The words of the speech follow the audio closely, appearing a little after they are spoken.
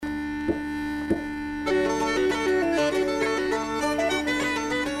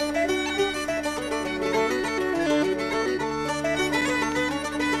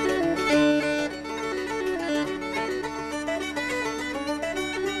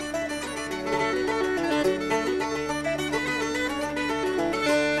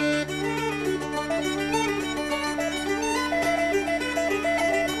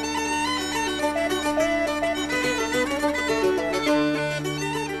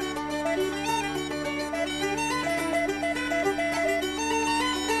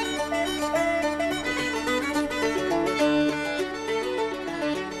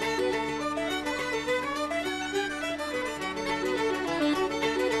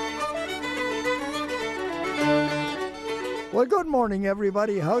Well, good morning,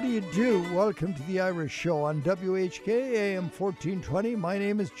 everybody. How do you do? Welcome to the Irish Show on WHK AM 1420. My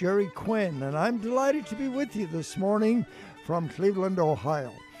name is Gerry Quinn, and I'm delighted to be with you this morning from Cleveland,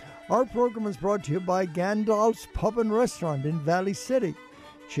 Ohio. Our program is brought to you by Gandalf's Pub and Restaurant in Valley City,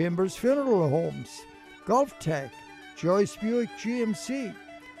 Chambers Funeral Homes, Golf Tech, Joyce Buick GMC,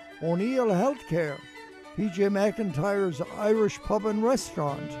 O'Neill Healthcare, PJ McIntyre's Irish Pub and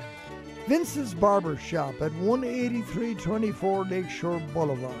Restaurant, Vince's Barber Shop at 18324 Lakeshore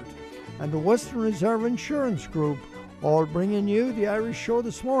Boulevard, and the Western Reserve Insurance Group, all bringing you the Irish Show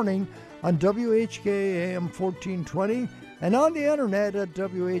this morning on WHK AM 1420 and on the internet at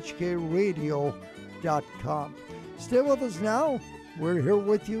WHKradio.com. Stay with us now. We're here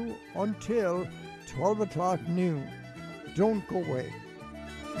with you until 12 o'clock noon. Don't go away.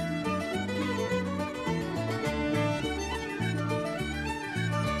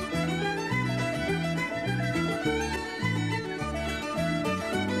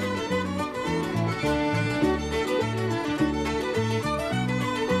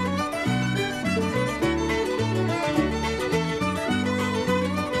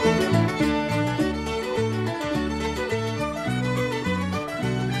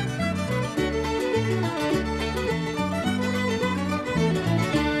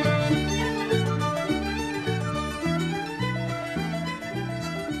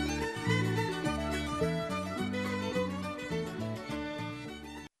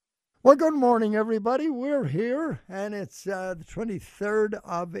 Well, good morning, everybody. We're here, and it's the 23rd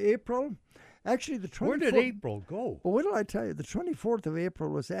of April. Actually, the 24th. Where did April go? Well, what did I tell you? The 24th of April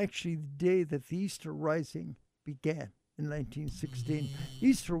was actually the day that the Easter Rising began in 1916.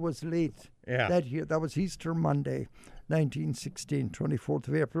 Easter was late that year. That was Easter Monday, 1916, 24th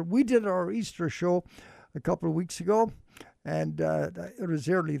of April. We did our Easter show a couple of weeks ago, and it was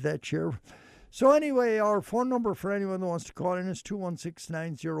early that year. So anyway, our phone number for anyone who wants to call in is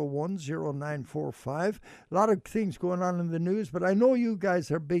 216-901-0945. A lot of things going on in the news, but I know you guys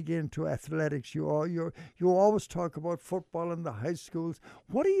are big into athletics. You always talk about football in the high schools.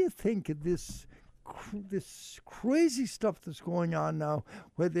 What do you think of this crazy stuff that's going on now,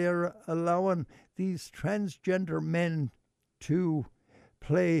 where they're allowing these transgender men to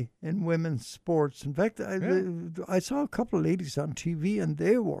play in women's sports? In fact, I saw a couple of ladies on TV, and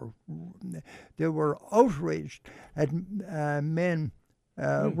they were outraged at men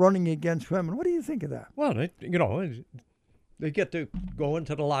running against women. What do you think of that? Well, they get to go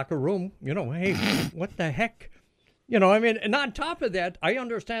into the locker room. Hey, what the heck? And on top of that, I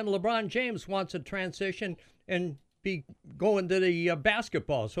understand LeBron James wants a transition and be going to the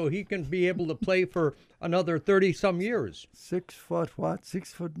basketball so he can be able to play for another 30-some years. 6 foot what?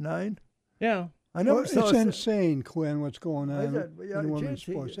 6'9"? Yeah. I know. It's insane, Quinn, what's going on in women's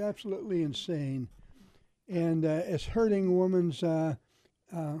sports. Absolutely insane. And it's hurting women's sports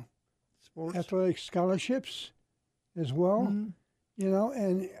athletic scholarships as well.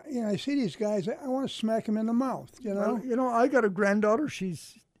 Mm-hmm. I see these guys, I want to smack them in the mouth, I got a granddaughter.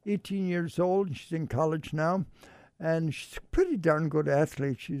 She's 18 years old, and she's in college now. And she's a pretty darn good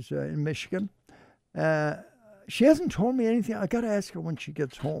athlete. She's in Michigan. She hasn't told me anything. I got to ask her when she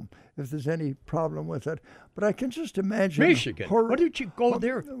gets home if there's any problem with it. But I can just imagine Michigan. Why did you go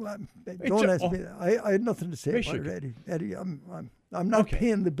there? Don't ask me. I had nothing to say Michigan. About it, Eddie. I'm not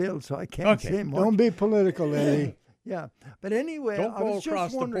paying the bill, so I can't say much. Don't be political, Eddie. Yeah, but anyway, don't go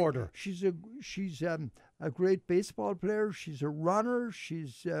across the border. She's a great baseball player. She's a runner.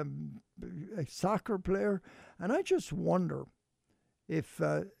 She's a soccer player, and I just wonder if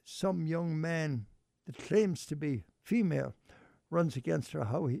some young man that claims to be female runs against her,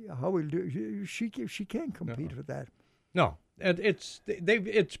 how he'll do. She can't compete with that. No, it's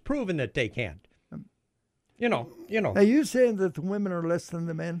proven that they can't. Are you saying that the women are less than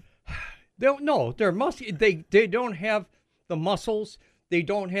the men? They don't have the muscles. They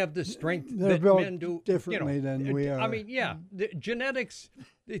don't have the strength that men do. Differently than we are. I mean, the genetics,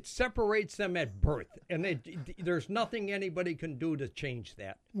 it separates them at birth, and there's nothing anybody can do to change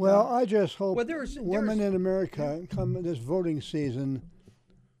that. Well, I just hope women in America come this voting season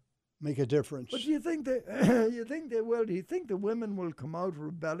make a difference. But do you think they will? Do you think the women will come out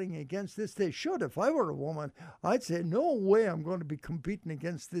rebelling against this? They should. If I were a woman, I'd say, no way I'm going to be competing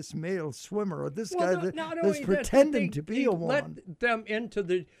against this male swimmer or this guy that's pretending to be a woman. Let them into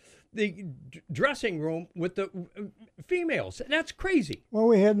the dressing room with the females. That's crazy. Well,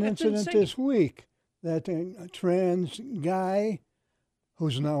 we had an incident this week that a trans guy,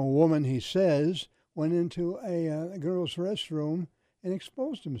 who's now a woman, he says, went into a girl's restroom and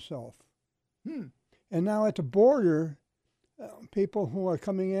exposed himself. And now at the border, people who are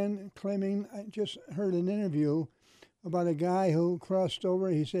coming in claiming, I just heard an interview about a guy who crossed over.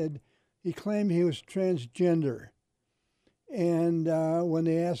 He said he claimed he was transgender. And when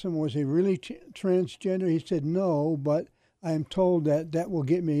they asked him, was he really transgender, he said no, but I'm told that will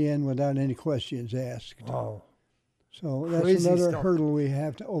get me in without any questions asked. Wow. So that's Crazy another stuff. hurdle we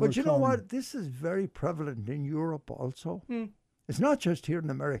have to overcome. But you know what? This is very prevalent in Europe also. It's not just here in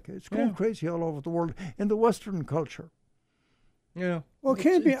America. It's going crazy all over the world in the Western culture. Yeah. Well, it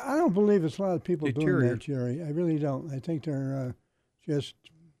can't be. I don't believe it's a lot of people doing that, deteriorated. Jerry. I really don't. I think they're just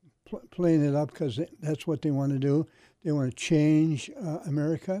playing it up because that's what they want to do. They want to change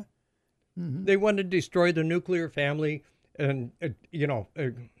America. They want to destroy the nuclear family and,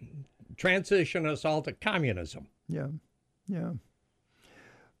 transition us all to communism. Yeah, yeah.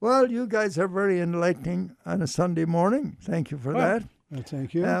 Well, you guys are very enlightening on a Sunday morning. Thank you for that. Well,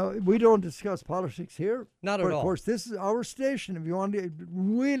 thank you. We don't discuss politics here. Not but at all. Of course, this is our station. If you want to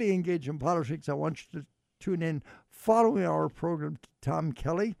really engage in politics, I want you to tune in following our program to Tom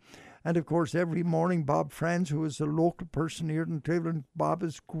Kelly. And, of course, every morning, Bob Franz, who is a local person here in Cleveland. Bob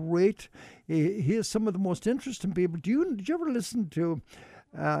is great. He is some of the most interesting people. Did you ever listen to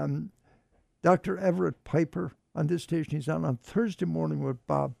Dr. Everett Piper on this station? He's on Thursday morning with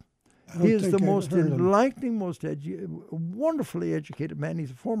Bob. He is the most enlightening, wonderfully educated man.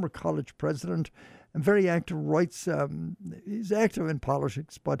 He's a former college president and very active, he's active in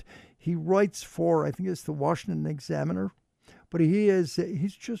politics, but he writes for, I think it's the Washington Examiner. But he's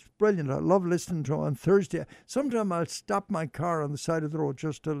just brilliant. I love listening to him on Thursday. Sometimes I'll stop my car on the side of the road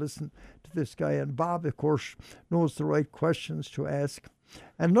just to listen to this guy. And Bob, of course, knows the right questions to ask.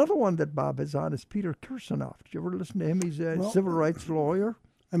 And another one that Bob is on is Peter Kirsanoff. Did you ever listen to him? He's a civil rights lawyer.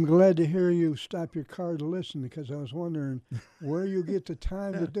 I'm glad to hear you stop your car to listen because I was wondering where you get the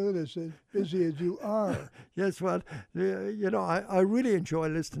time to do this, as busy as you are. Yes, well, I really enjoy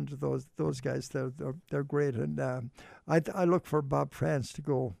listening to those guys. They're great, and I look for Bob Franz to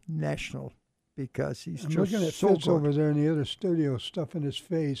go national because he's I'm just looking at so Fitz good. over there in the other studio, stuffing his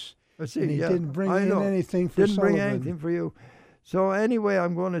face, See, and he yeah, didn't bring I in know. anything for Didn't Sullivan. bring anything for you. So anyway,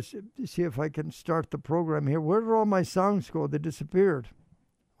 I'm going to see if I can start the program here. Where did all my songs go? They disappeared.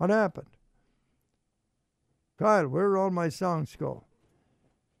 What happened? Kyle, where did all my songs go?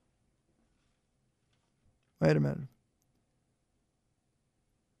 Wait a minute.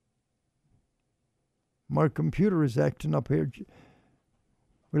 My computer is acting up here.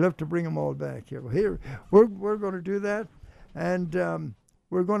 We'll have to bring them all back here. Here, we're going to do that, and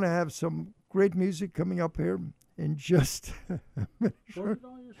we're going to have some great music coming up here in just a minute. Where did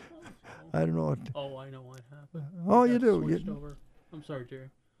all your songs go? I don't know. Oh, I know what happened. Oh, It you got do. switched over. I'm sorry, Jerry.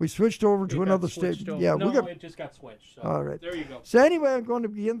 We switched over It to got another switched station. over. Yeah, no, we got. it just got switched. So All right. there you go. So anyway, I'm going to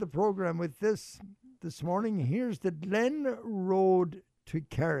begin the program with this morning. Here's the Glen Road to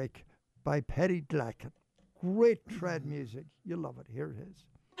Carrick by Paddy Blackett. Great trad music. You'll love it. Here it is.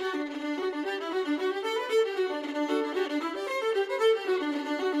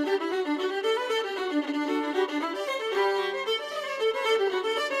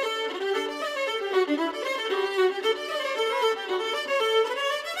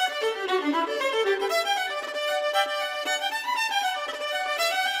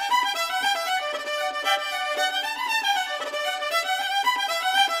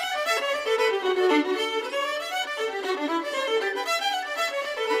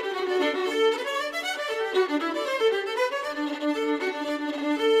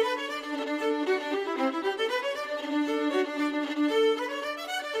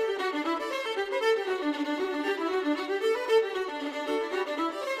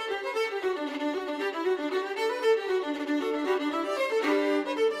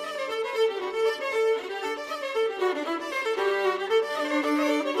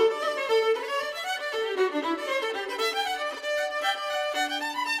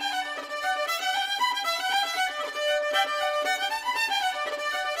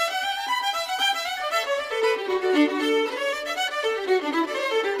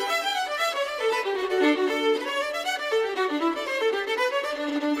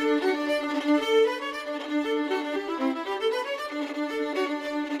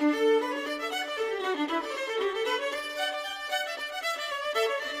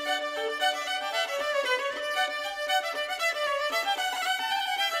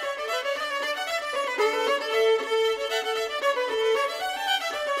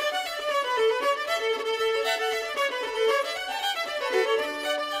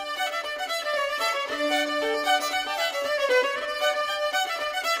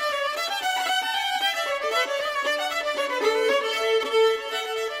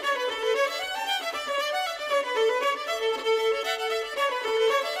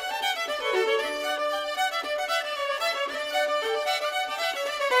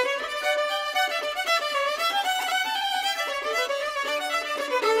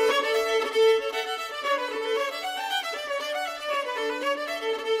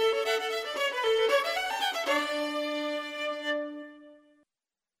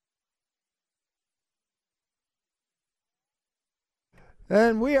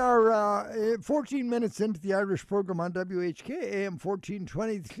 And we are 14 minutes into the Irish program on WHK AM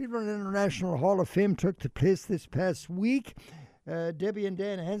 1420. The Cleveland International Hall of Fame took place this past week. Debbie and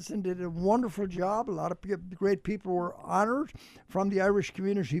Dan Henson did a wonderful job. A lot of great people were honored from the Irish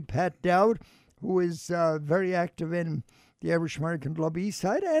community. Pat Dowd, who is very active in the Irish American Club East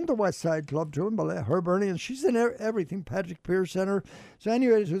Side and the West Side Club too, her Bernie, and she's in everything. Patrick Pierce Center. So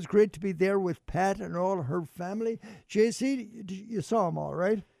anyway, it was great to be there with Pat and all her family. JC, you saw them all,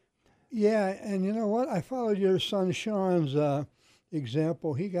 right? Yeah, and you know what? I followed your son Sean's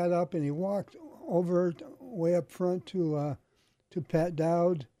example. He got up and he walked over way up front to Pat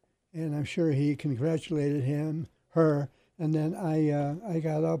Dowd, and I'm sure he congratulated her, and then I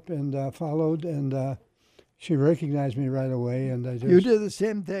got up and followed, and she recognized me right away, and I just... You did the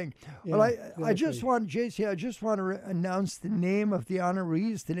same thing. Yeah, well, exactly. I just want, JC, I just want to announce the name of the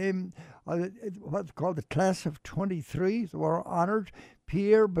honorees, the name of what's called the Class of 23, who are honored.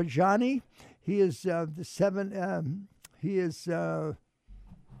 Pierre Bajani, he is let's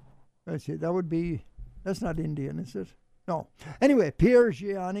see, that's not Indian, is it? No. Anyway, Pierre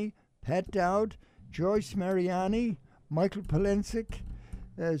Gianni, Pat Dowd, Joyce Mariani, Michael Polensik,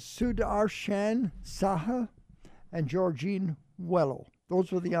 Sudarshan Saha, and Georgine Wello.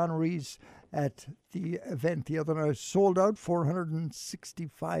 Those were the honorees at the event the other night. Sold out,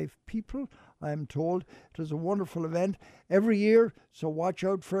 465 people, I'm told. It was a wonderful event every year, so watch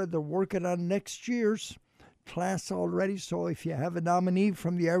out for it. They're working on next year's class already, so if you have a nominee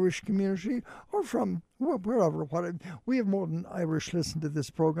from the Irish community or from wherever, we have more than Irish listen to this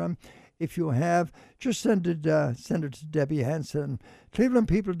program. If you have, just send it to Debbie Hansen.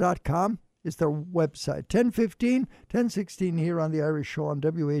 ClevelandPeople.com is their website. 10:16 here on the Irish Show on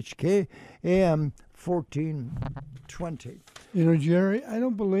WHK AM 1420. You know, Jerry, I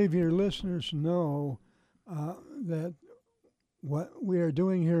don't believe your listeners know that what we are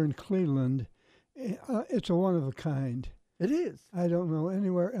doing here in Cleveland, it's a one of a kind. It is. I don't know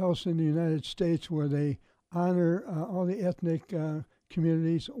anywhere else in the United States where they honor all the ethnic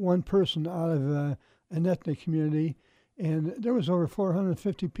communities, one person out of an ethnic community, and there was over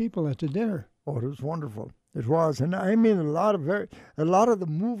 450 people at the dinner. Oh, it was wonderful. It was, and I mean a lot of the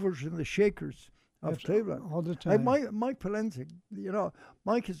movers and the shakers of Cleveland all the time. Like Mike Polensik, you know,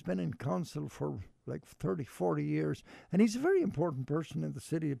 Mike has been in council for like 30, 40 years, and he's a very important person in the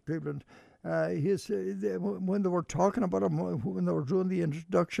city of Cleveland. When they were talking about him, when they were doing the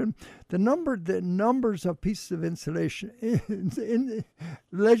introduction, the numbers of pieces of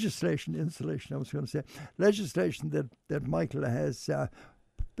legislation that Michael has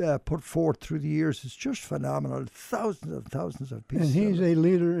put forth through the years is just phenomenal. Thousands and thousands of pieces. And he's a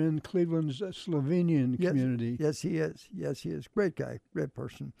leader in Cleveland's Slovenian community. Yes, he is. Yes, he is. Great guy, great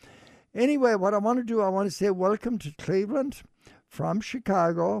person. Anyway, what I want to do, I want to say welcome to Cleveland from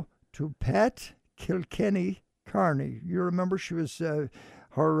Chicago to Pat Kilkenny Carney. You remember she was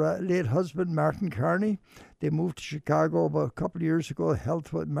her late husband, Martin Carney. They moved to Chicago about a couple of years ago.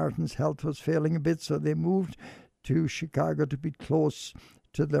 Martin's health was failing a bit, so they moved to Chicago to be close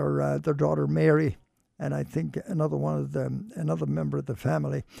to their daughter Mary, and I think another member of the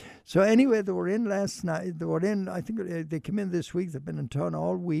family. So anyway, they were in last night. I think they came in this week. They've been in town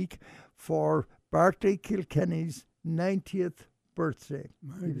all week for Barclay Kilkenny's 90th birthday.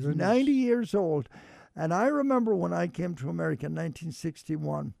 He was 90 years old. And I remember when I came to America in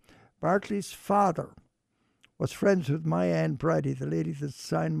 1961, Barclay's father was friends with my Aunt Bridie, the lady that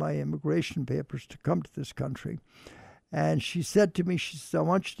signed my immigration papers to come to this country. And she said to me, she said, I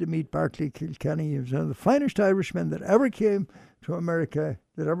want you to meet Barclay Kilkenny. He was one of the finest Irishmen that ever came to America,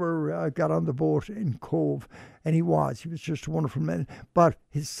 that ever got on the boat in Cove. And he was just a wonderful man. But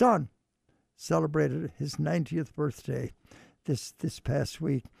his son celebrated his 90th birthday this past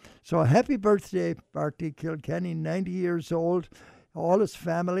week. So a happy birthday, Barclay Kilkenny, 90 years old. All his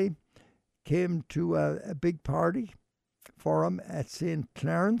family came to a big party for him at St.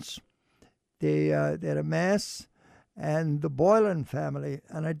 Clarence. They had a mass, and the Boylan family,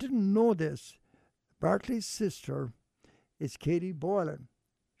 and I didn't know this, Barclay's sister is Katie Boylan.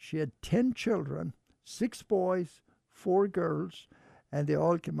 She had 10 children, 6 boys, 4 girls, and they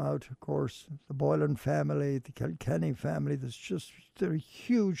all came out, of course, the Boylan family, the Kilkenny family. They're a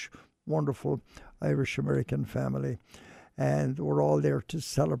huge, wonderful Irish-American family. And we're all there to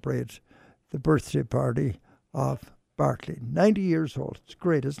celebrate the birthday party of Barclay. 90 years old. It's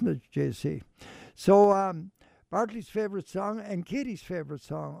great, isn't it, JC? So Barclay's favourite song and Katie's favourite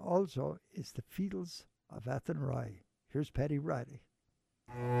song also is The Fields of Athenry. Here's Paddy Riley.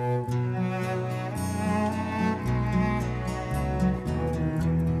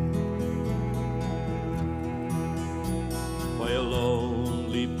 Well, oh,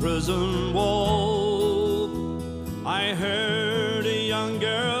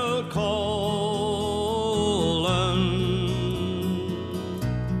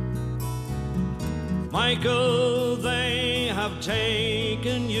 Michael, they have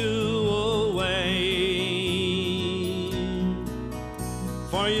taken you away,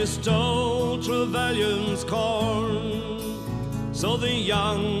 for you stole Trevelyan's corn, so the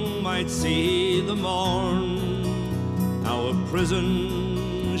young might see the morn. Now a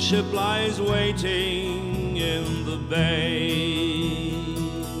prison ship lies waiting in the bay.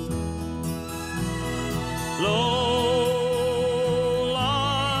 Low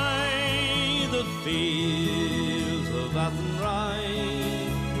lie the fields of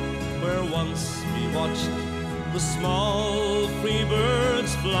Athenry, where once we watched the small free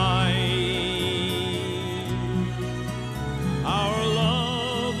birds fly. Our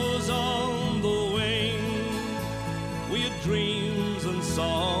love was on the wing, we had dreams and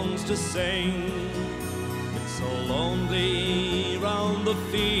songs to sing. It's so lonely round the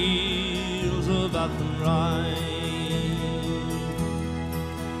fields of Athenry.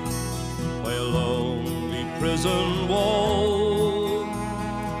 By a lonely prison wall,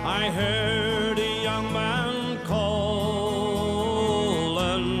 I heard a young man calling.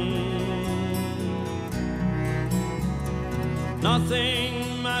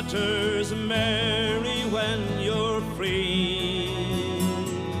 Nothing matters, Mary, when you're free.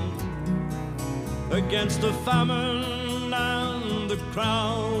 Against the famine and the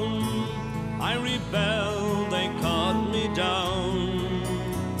crown, I rebelled, they cut me down.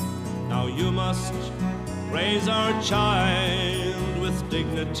 Now you must raise our child with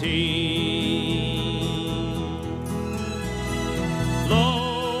dignity.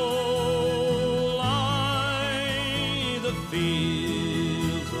 Low lie the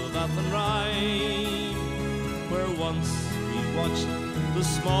fields of Athenry, where once we watched the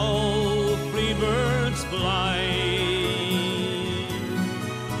small free birds fly.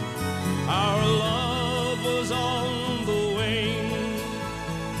 Our love was on the wing,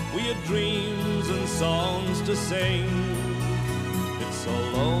 we had dreams and songs to sing. It's so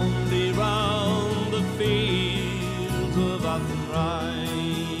lonely round the fields of Athenry.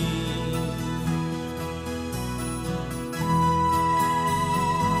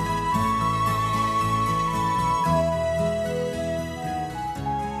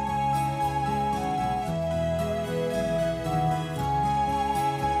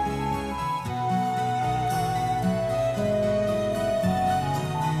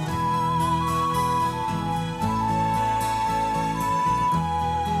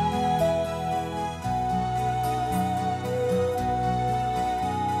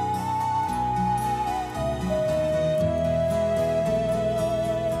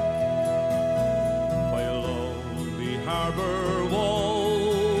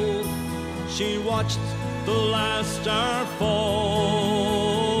 She watched the last star fallen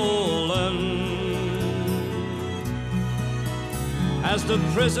as the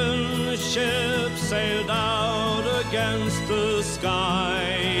prison ship sailed out against the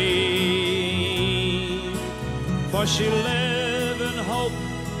sky. For she lived in hope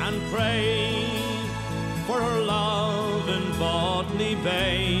and prayed for her love in Botany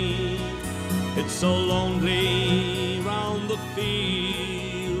Bay. It's so lonely round the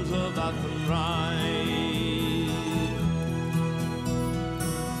fields of Athenry.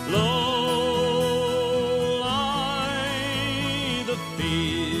 Low lie the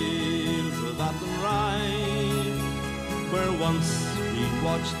fields of Athenry, where once we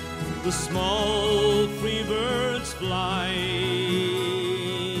watched the small free birds fly.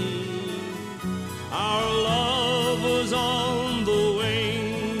 Our love was on the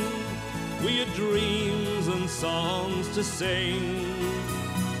wing, we had dreams and songs to sing.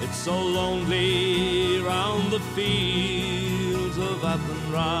 It's so lonely round the fields of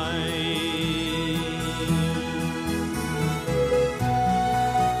Athenry.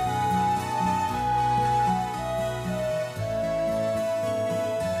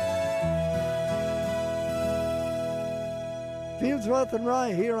 Fields of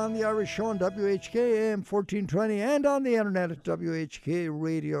Athenry here on the Irish Show on WHK AM 1420 and on the internet at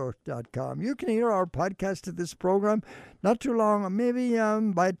WHKradio.com. You can hear our podcast of this program not too long, maybe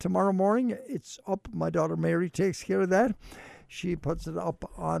by tomorrow morning. It's up. My daughter Mary takes care of that. She puts it up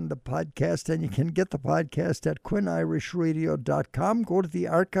on the podcast, and you can get the podcast at QuinnIrishRadio.com. Go to the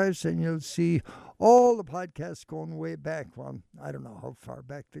archives, and you'll see all the podcasts going way back. Well, I don't know how far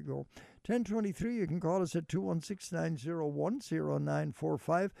back they go. 1023, you can call us at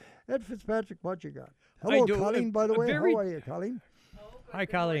 216-901-0945. Ed Fitzpatrick, what you got? Hello, Colleen, by the way. How are you, Colleen? Hi,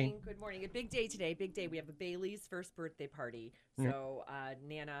 Colleen. Good morning. A big day today. Big day. We have a Bailey's first birthday party. So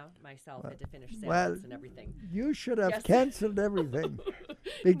Nana, myself, had to finish sales and everything. You should have canceled everything.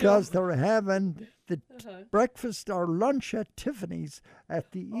 because they're having the breakfast or lunch at Tiffany's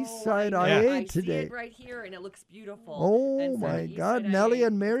at the East Side I IA I today. see it right here, and it looks beautiful. Oh And so my East God, Side Nellie IA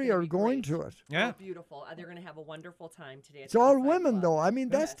and is Mary gonna are be going great. to it. Yeah. Oh, beautiful. They're going to have a wonderful time today. It's all East Side women, Club. though. I mean,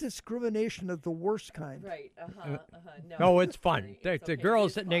 that's Yes. discrimination of the worst kind. Right. No. No, it's fun. It's The okay.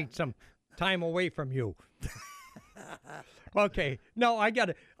 girls It that is need fun. some time away from you. Okay. No, I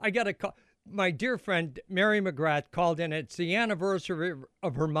gotta call. My dear friend Mary McGrath called in. It's the anniversary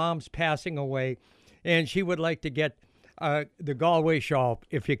of her mom's passing away, and she would like to get the Galway show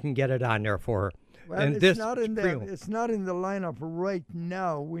if you can get it on there for her. Well, and it's this not in the premium. it's not in the lineup right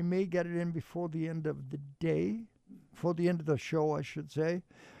now. We may get it in before the end of the day, before the end of the show, I should say.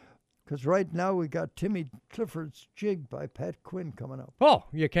 Because right now we got Timmy Clifford's Jig by Pat Quinn coming up. Oh,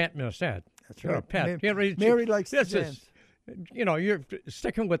 you can't miss that. That's You know, right. Pat. Mary likes to this dance. You're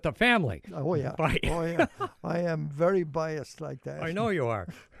sticking with the family. Oh yeah, Right. oh yeah. I am very biased like that. I know you are.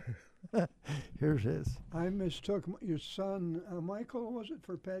 Here's his. I mistook your son, Michael, was it,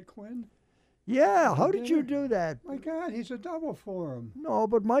 for Pat Quinn? Yeah, how did you dinner. do that? My God, he's a double for him. No,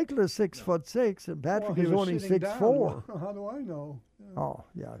 but Michael is 6'6" and Patrick he is was only sitting 6'4". down. How do I know? Yeah. Oh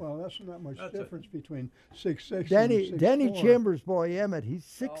yeah. Well, that's not much That's it. difference between 6'6" Danny and 6'4". Danny Chambers' boy Emmett, he's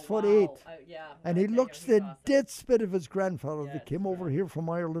 6'8", Yeah. and he okay, looks he's the awesome. dead spit of his grandfather that Yes, came over here from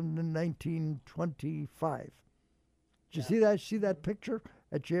Ireland in 1925. Did you see that? See that picture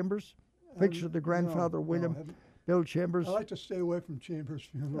at Chambers? Picture of the grandfather, No, William I haven't. Bill Chambers. I like to stay away from Chambers'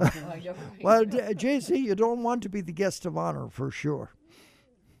 funeral. I know, right? Well, JC, you don't want to be the guest of honor for sure,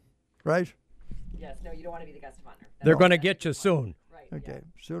 right? Yes, no, you don't want to be the guest of honor. They're That's going to right. get you soon. Right. Okay,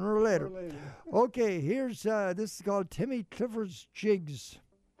 sooner or later. Or later. Okay, here's this is called Timmy Clifford's Jigs.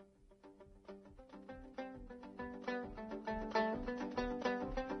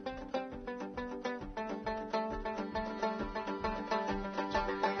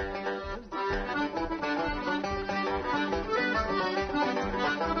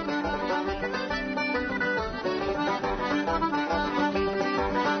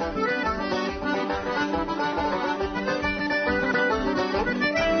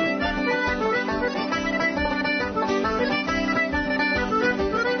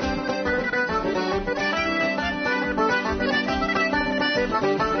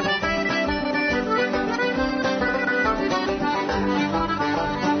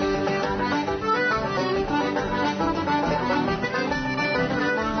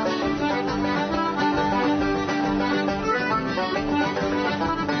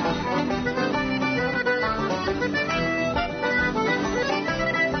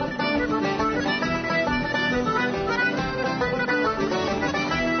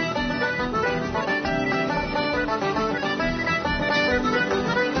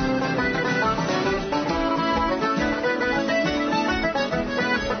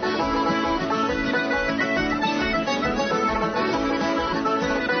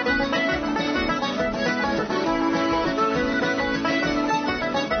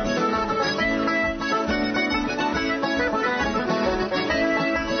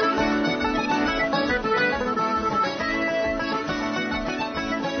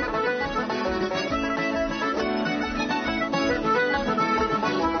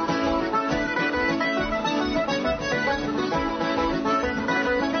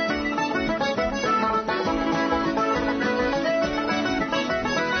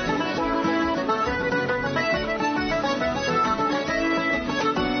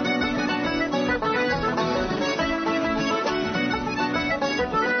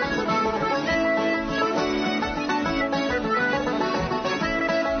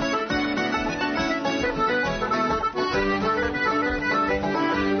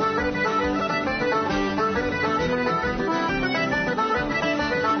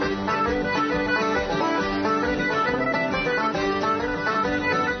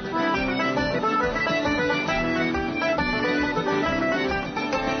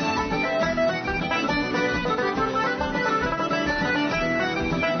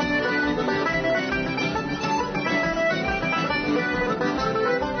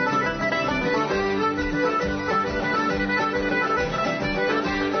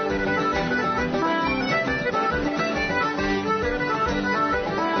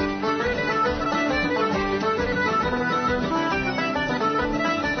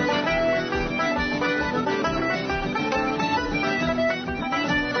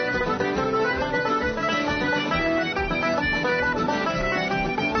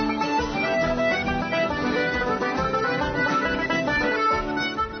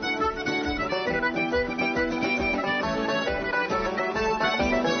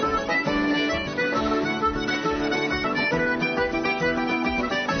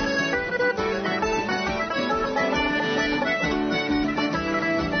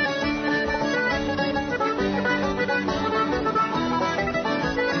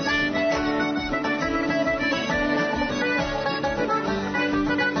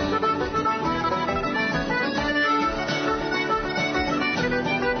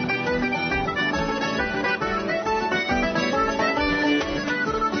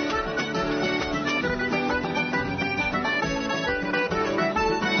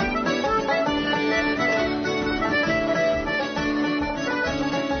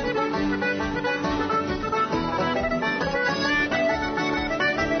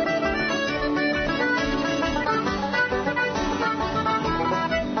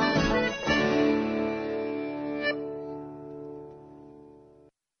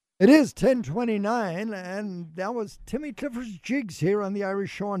 It is 10:29, and that was Timmy Clifford's Jigs here on the Irish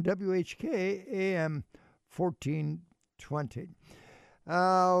Show on WHK AM 1420.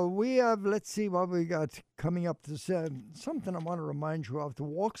 We have, let's see what we got coming up. This something I want to remind you of. The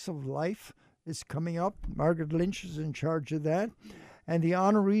Walks of Life is coming up. Margaret Lynch is in charge of that. And the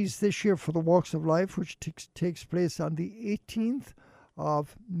honorees this year for the Walks of Life, which takes place on the 18th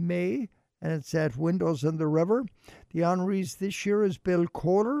of May, and it's at Windows on the River. The honorees this year is Bill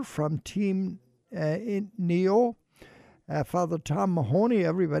Kohler from Team Neo, Father Tom Mahoney,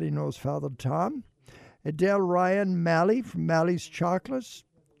 everybody knows Father Tom, Adele Ryan Malley from Malley's Chocolates,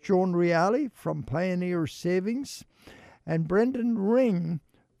 Joan Reale from Pioneer Savings, and Brendan Ring,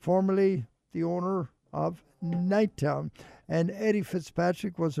 formerly the owner of Nighttown. And Eddie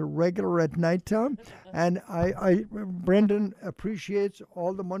Fitzpatrick was a regular at Nighttown. And Brendan appreciates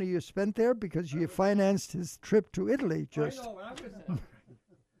all the money you spent there because you financed his trip to Italy.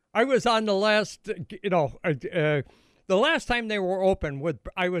 I was on the last, the last time they were open.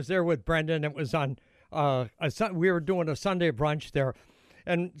 I was there with Brendan. It was on, we were doing a Sunday brunch there.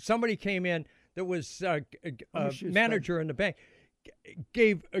 And somebody came in that was a manager in the bank,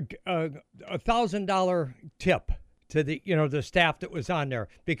 gave a $1,000 tip to the staff that was on there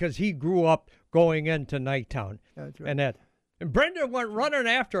because he grew up going into Nighttown. That's right. And Brendan went running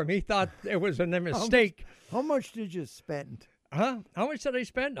after him. He thought it was a mistake. How much did you spend? Huh? How much did I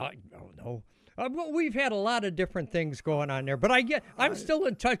spend? I don't know. Well, we've had a lot of different things going on there, but I'm still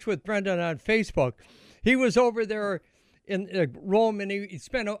in touch with Brendan on Facebook. He was over there in Rome, and he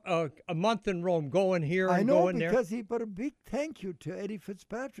spent a month in Rome going here and going there. I know, because he put a big thank you to Eddie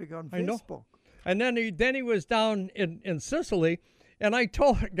Fitzpatrick on Facebook. I know. And then he was down in Sicily, and I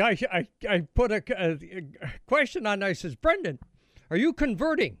told I put a question on. I says, Brendan, are you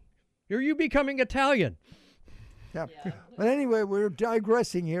converting? Are you becoming Italian? Yeah. But anyway, we're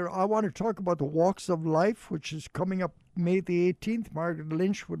digressing here. I want to talk about the Walks of Life, which is coming up May the 18th. Margaret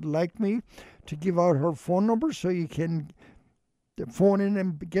Lynch would like me to give out her phone number so you can phone in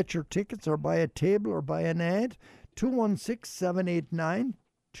and get your tickets or buy a table or buy an ad.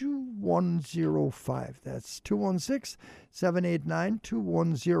 216-789-2105. That's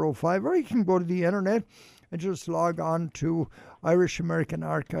 216-789-2105. Or you can go to the internet and just log on to Irish American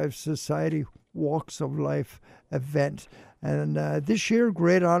Archives Society Walks of Life event. And this year,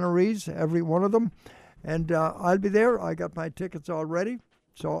 great honorees, every one of them. And I'll be there. I got my tickets already.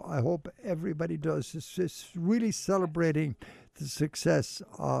 So I hope everybody does. It's really celebrating the success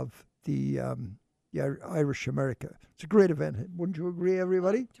of the Irish America. It's a great event. Wouldn't you agree,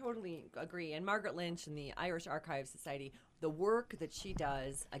 everybody? Totally agree. And Margaret Lynch and the Irish Archives Society, the work that she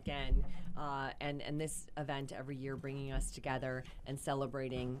does, again, and this event every year bringing us together and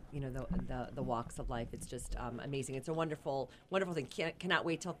celebrating, the walks of life. It's just amazing. It's a wonderful, wonderful thing. Cannot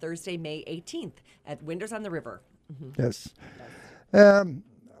wait till Thursday, May 18th at Windows on the River. Mm-hmm. Yes.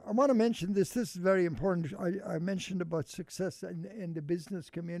 I want to mention this. This is very important. I mentioned about success in the business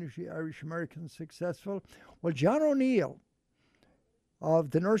community, Irish Americans successful. Well, John O'Neill of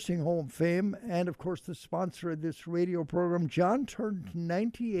the nursing home fame and, of course, the sponsor of this radio program, John turned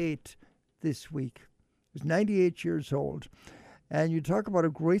 98 this week. He was 98 years old. And you talk about a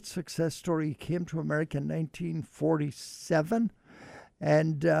great success story. He came to America in 1947,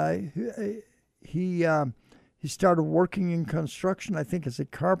 and he started working in construction, I think, as a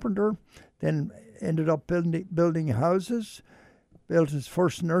carpenter, then ended up building houses, built his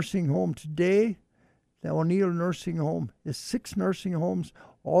first nursing home today. The O'Neill Nursing Home is 6 nursing homes,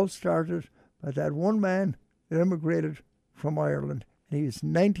 all started by that one man that immigrated from Ireland. And he is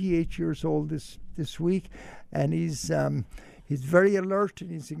 98 years old this week, and he's very alert and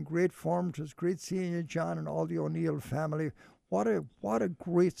he's in great form. It was great seeing you, John, and all the O'Neill family. What a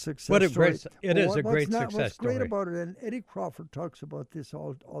great success story. It is a great success what's story. Great about it, and Eddie Crawford talks about this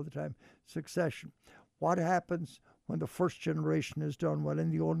all the time, succession. What happens when the first generation is done? Well,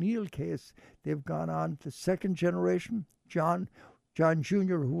 in the O'Neill case, they've gone on to the second generation. John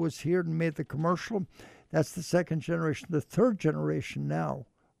Jr., who was here and made the commercial, that's the second generation. The third generation now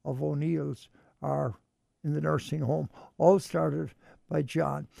of O'Neills are in the nursing home, all started by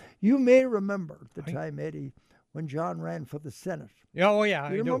John. You may remember the time, Eddie, when John ran for the Senate. Oh, yeah,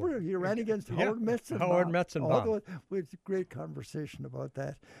 you remember? He ran against Howard Metzenbaum. Howard Metzenbaum. We had a great conversation about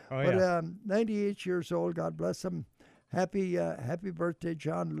that. Oh, but 98 years old, God bless him. Happy birthday,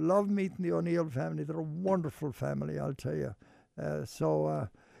 John. Love meeting the O'Neill family. They're a wonderful family, I'll tell you.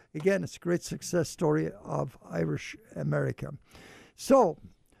 Again, it's a great success story of Irish America. So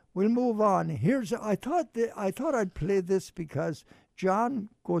we'll move on. I thought I'd play this because John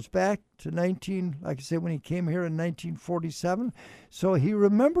goes back to like I said, when he came here in 1947. So he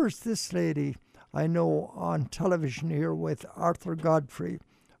remembers this lady I know on television here with Arthur Godfrey.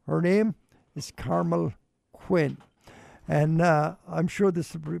 Her name is Carmel Quinn. And I'm sure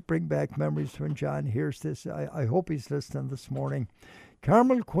this will bring back memories when John hears this. I hope he's listening this morning.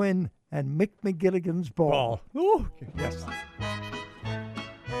 Carmel Quinn and Mick McGilligan's Ball. Oh, yes.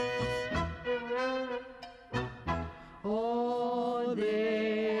 Oh,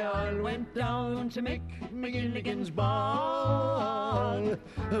 they all went down to Mick McGilligan's ball,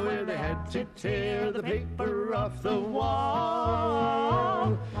 where they had to tear the paper off the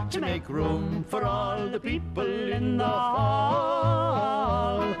wall to make room for all the people in the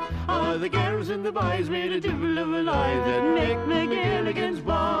hall. Oh, the girls and the boys made a devil of a noise at Mick McGilligan's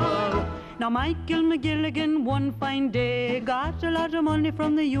ball. Now Michael McGilligan one fine day got a lot of money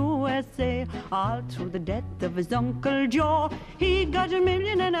from the USA. All through the death of his Uncle Joe, he got $1.5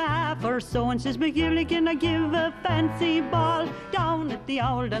 million or so. And says McGilligan, I give a fancy ball down at the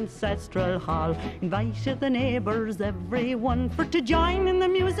old ancestral hall. Invited the neighbours, everyone, for to join in the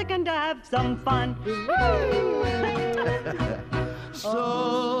music and to have some fun.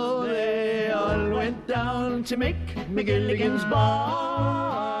 So they all went down to Mick McGilligan's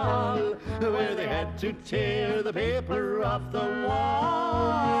ball, where they had to tear the paper off the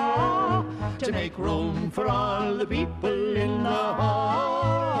wall to make room for all the people in the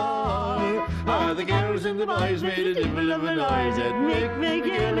hall. Ah, the girls and the boys made a devil of a noise at Mick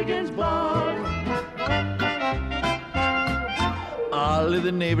McGilligan's ball. All of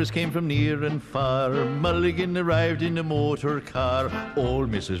the neighbours came from near and far. Mulligan arrived in a motor car.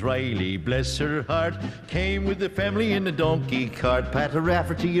 Old Mrs. Riley, bless her heart, came with the family in a donkey cart. Pat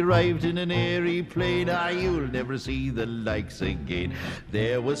Rafferty arrived in an airy plane. Ah, you'll never see the likes again.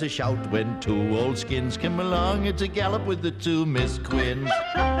 There was a shout when two old skins came along at a gallop with the two Miss Quinns.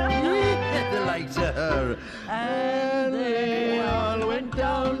 The likes of her. And they all went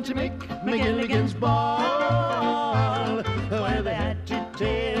down to Mick McGilligan's ball, where they had to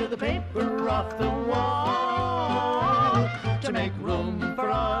tear the paper off the wall to make room for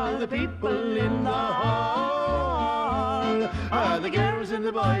all the people in the hall. Ah, the girls and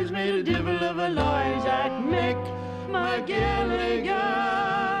the boys made a devil of a noise at Mick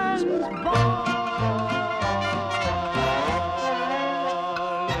McGilligan's ball.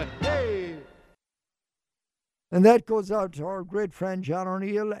 Hey! And that goes out to our great friend John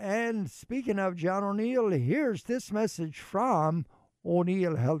O'Neill. And speaking of John O'Neill, here's this message from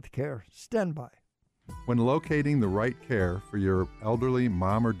O'Neill Healthcare. Stand by. When locating the right care for your elderly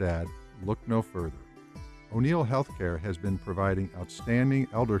mom or dad, look no further. O'Neill Healthcare has been providing outstanding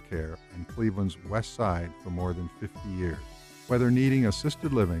elder care on Cleveland's west side for more than 50 years. Whether needing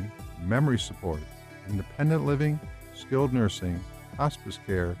assisted living, memory support, independent living, skilled nursing, hospice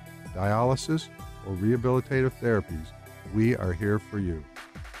care, dialysis, or rehabilitative therapies, we are here for you.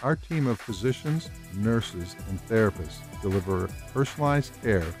 Our team of physicians, nurses, and therapists deliver personalized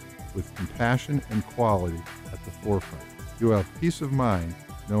care with compassion and quality at the forefront. You have peace of mind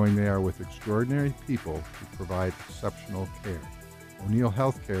knowing they are with extraordinary people who provide exceptional care. O'Neill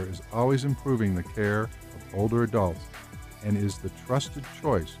Healthcare is always improving the care of older adults and is the trusted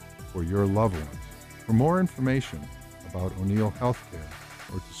choice for your loved ones. For more information about O'Neill Healthcare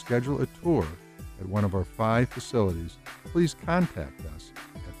or to schedule a tour at one of our 5 facilities, please contact us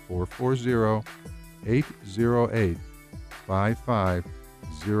at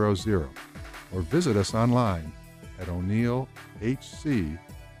 440-808-5500 or visit us online at o'neillhc.com.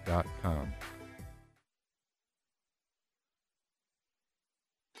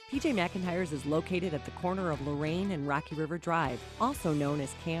 PJ McIntyre's is located at the corner of Lorraine and Rocky River Drive, also known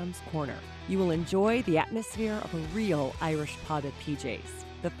as Cam's Corner. You will enjoy the atmosphere of a real Irish pub at PJ's.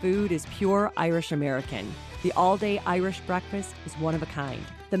 The food is pure Irish American. The all-day Irish breakfast is one of a kind.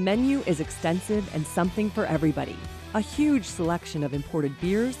 The menu is extensive and something for everybody. A huge selection of imported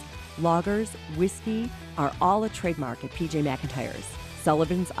beers, lagers, whiskey are all a trademark at PJ McIntyre's.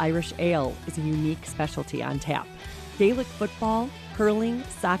 Sullivan's Irish Ale is a unique specialty on tap. Gaelic football, hurling,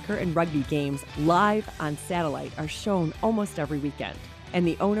 soccer, and rugby games live on satellite are shown almost every weekend. And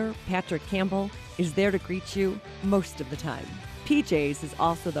the owner, Patrick Campbell, is there to greet you most of the time. PJ's is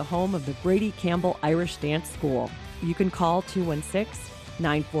also the home of the Brady Campbell Irish Dance School. You can call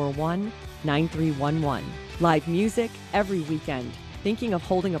 216-941-9311. Live music every weekend. Thinking of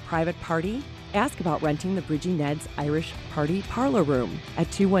holding a private party? Ask about renting the Bridgie Ned's Irish Party Parlor Room at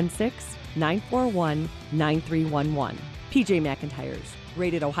 216-941-9311. PJ McIntyre's,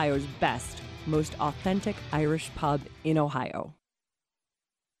 rated Ohio's best, most authentic Irish pub in Ohio.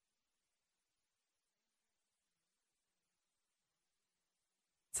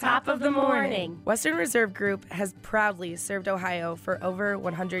 Top of the morning. Western Reserve Group has proudly served Ohio for over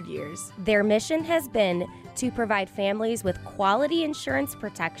 100 years. Their mission has been to provide families with quality insurance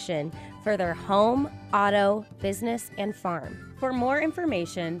protection for their home, auto, business, and farm. For more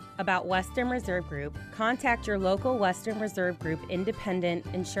information about Western Reserve Group, contact your local Western Reserve Group independent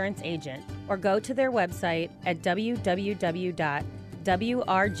insurance agent or go to their website at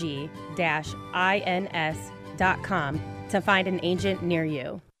www.wrg-ins.com to find an agent near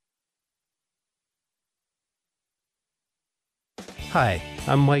you. Hi,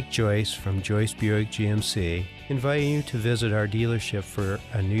 I'm Mike Joyce from Joyce Buick GMC, inviting you to visit our dealership for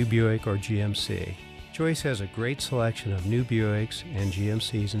a new Buick or GMC. Joyce has a great selection of new Buicks and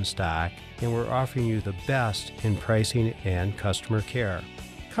GMCs in stock, and we're offering you the best in pricing and customer care.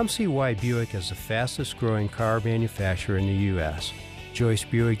 Come see why Buick is the fastest growing car manufacturer in the U.S. Joyce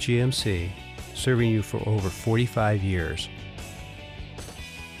Buick GMC, serving you for over 45 years.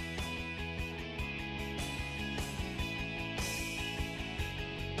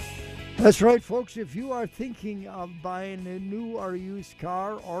 That's right, folks. If you are thinking of buying a new or used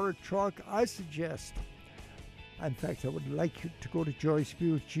car or a truck, I suggest, in fact, I would like you to go to Joyce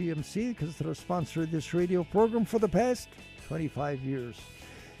Buick GMC because they're a sponsor of this radio program for the past 25 years.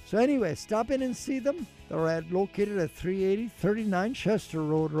 So anyway, stop in and see them. They're located at 380-39 Chester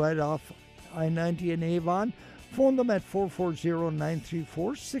Road, right off I-90 in Avon. Phone them at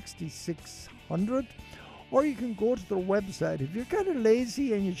 440-934-6600. Or you can go to their website. If you're kind of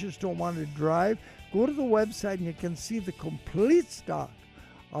lazy and you just don't want to drive, go to the website and you can see the complete stock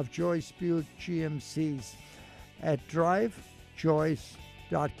of Joyce Buick GMCs at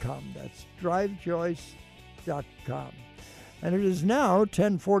drivejoyce.com. That's drivejoyce.com. And it is now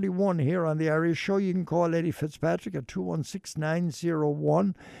 10:41 here on the Irish Show. You can call Eddie Fitzpatrick at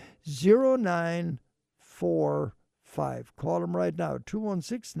 216-901-0945. Call him right now,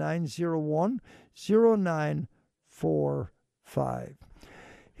 216-901-0945.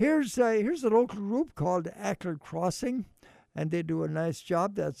 Here's a local group called Ackle Crossing, and they do a nice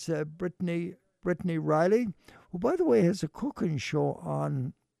job. That's Brittany Riley, who, by the way, has a cooking show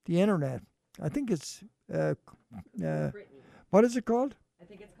on the internet. I think it's what is it called? I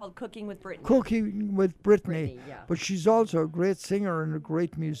think it's called Cooking with Brittany. Cooking with Brittany. Yeah. But she's also a great singer and a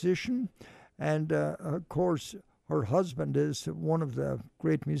great musician, and of course, her husband is one of the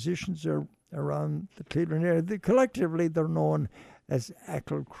great musicians around the Cleveland area. Collectively, they're known as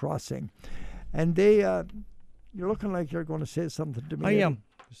Ackle Crossing. And they, you're looking like you're going to say something to me. I am.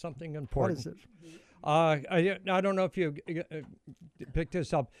 Something important. What is it? I don't know if you picked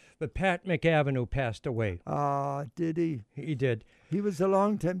this up, but Pat McAvenue passed away. Did he? He did. He was a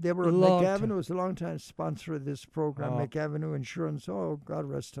long time. McAvenue was a long time sponsor of this program, McAvenue Insurance. Oh, God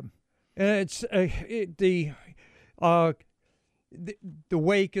rest him. It's the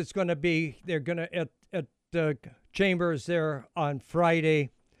wake is going to be. They're going to at the Chambers there on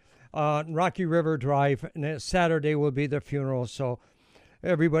Friday, Rocky River Drive, and then Saturday will be the funeral. So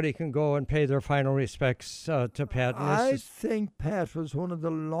everybody can go and pay their final respects to Pat. I think Pat was one of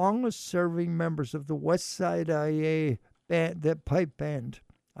the longest-serving members of the West Side IA band, that pipe band.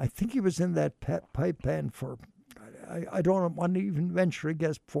 I think he was in that pipe band for, I don't want to even venture a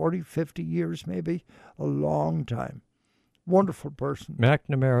guess, 40, 50 years maybe, a long time. Wonderful person.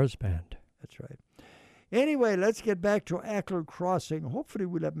 McNamara's band. That's right. Anyway, let's get back to Ackle Crossing. Hopefully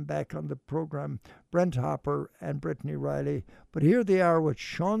we'll have them back on the program, Brent Hopper and Brittany Riley. But here they are with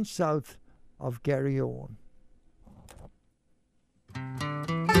Sean South of Gary Owen.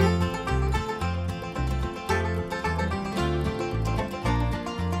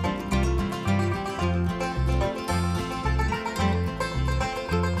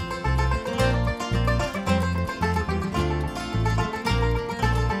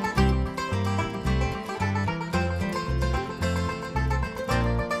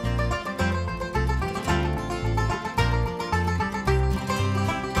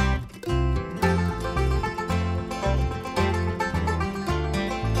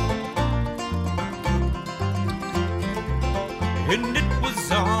 And it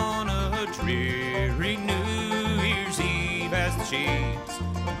was on a dreary New Year's Eve as the shades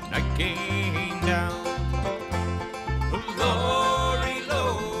of night came down. A lorry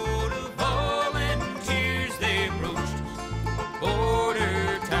load of volunteers, they approached a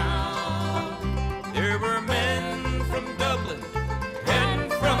border town. There were men from Dublin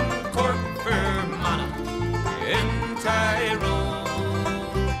and from Cork, Vermont, and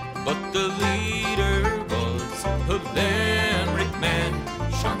Tyrone, but the leader was a Limerick man,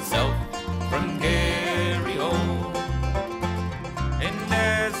 Sean South from Gary Owen. And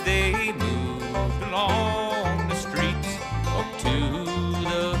as they moved along the streets up to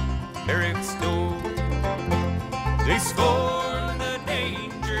the They scorn the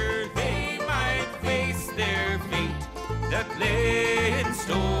danger they might face, their fate that lay in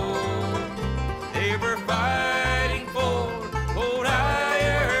store. They were fighting for old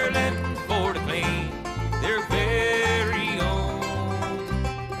Ireland, for to claim their very own.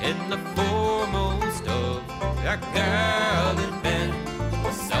 And the foremost of that gallant band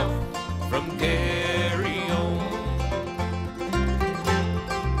was south from Gerry.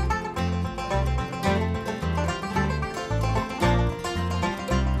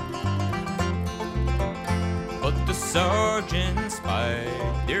 The sergeant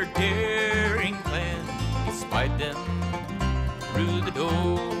spied their daring plan. He spied them through the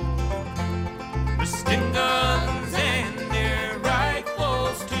door. Resting guns and their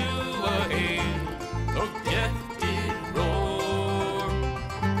rifles to a hail of death did roar.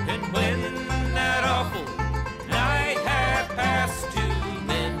 And when that awful night had passed, two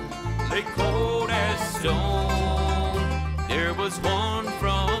men lay cold as stone. There was one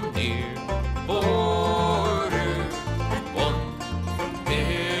from near border,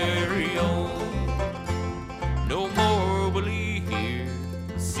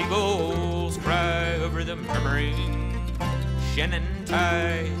 seagulls cry over the murmuring Shannon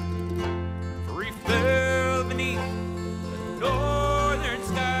tide. For he fell beneath the northern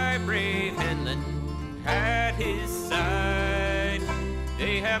sky, brave Hanlon at his side.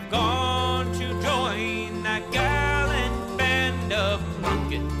 They have gone to join that gallant band of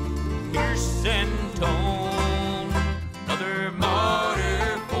Plunkett, Pierce and Tone. Another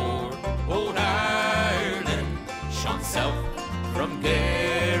martyr for old Ireland, shone south from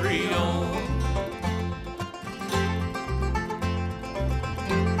Gerry on.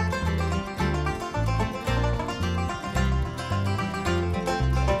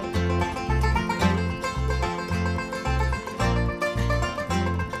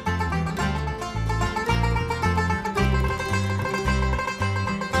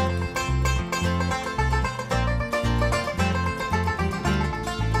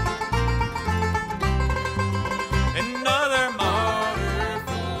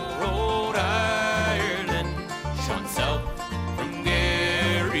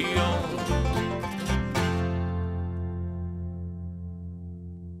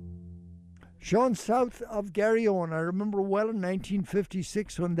 Shone south of Gerry Owen. I remember well in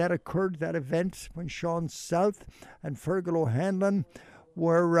 1956 when that occurred, that event, when Shone South and Fergal O'Hanlon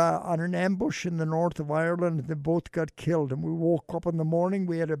were on an ambush in the north of Ireland. They both got killed, and we woke up in the morning.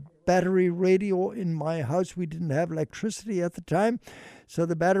 We had a battery radio in my house. We didn't have electricity at the time, so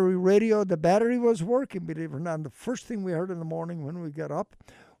the battery was working, believe it or not. And the first thing we heard in the morning when we got up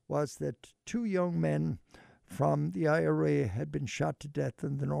was that two young men from the IRA had been shot to death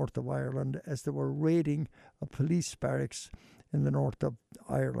in the north of Ireland as they were raiding a police barracks in the north of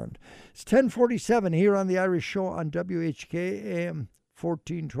Ireland. It's 10:47 here on the Irish Show on WHK AM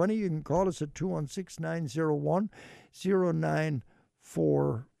 1420. You can call us at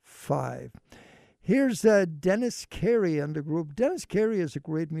 216-901-0945. Here's Dennis Carey and the group. Dennis Carey is a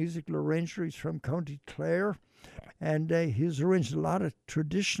great musical arranger. He's from County Clare. And he's arranged a lot of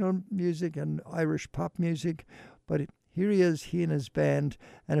traditional music and Irish pop music. But here he is, he and his band.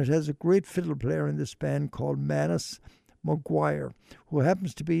 And it has a great fiddle player in this band called Manus Maguire, who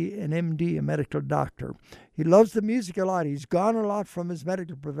happens to be an MD, a medical doctor. He loves the music a lot. He's gone a lot from his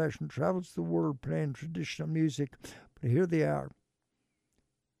medical profession, travels the world playing traditional music. But here they are.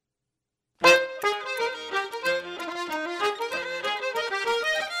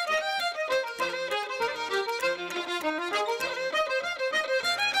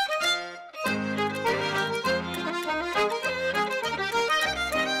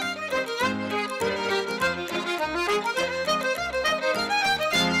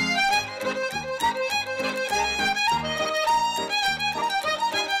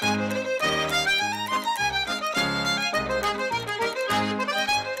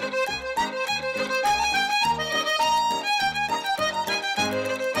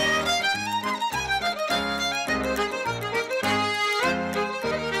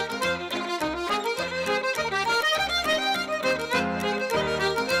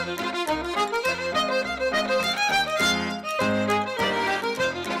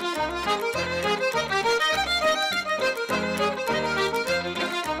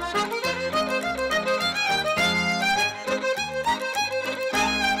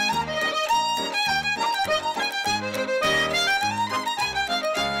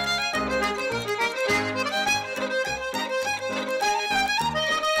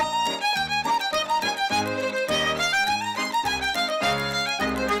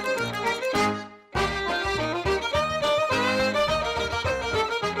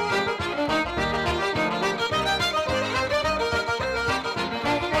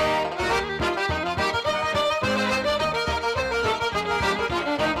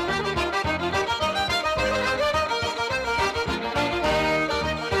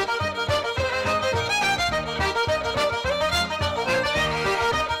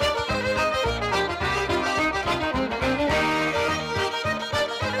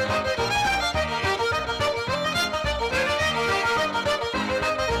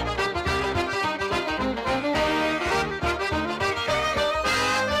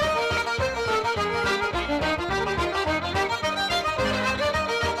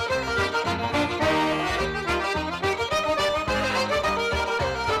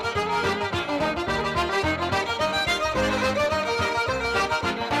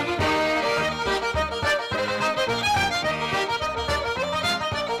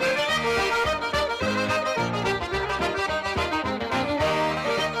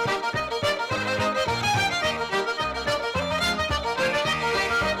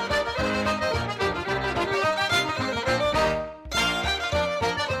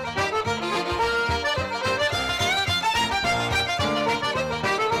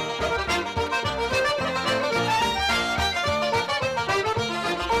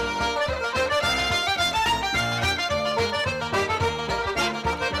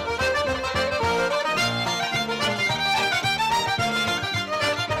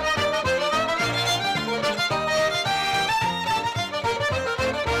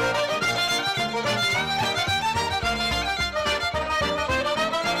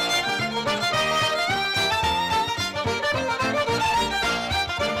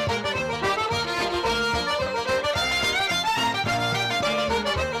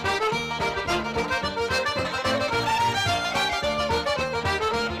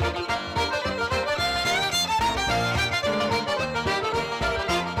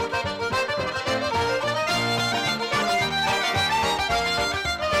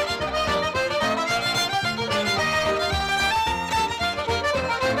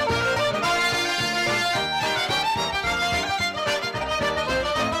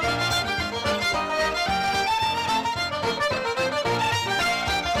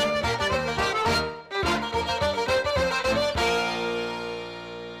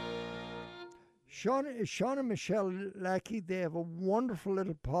 Sean and Michelle Lackey, they have a wonderful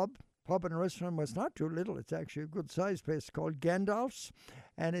little pub and restaurant. Well, it's not too little. It's actually a good-sized place called Gandalf's,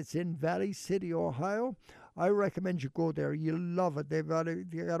 and it's in Valley City, Ohio. I recommend you go there. You'll love it. They got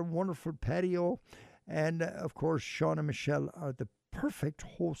a wonderful patio, and of course, Sean and Michelle are the perfect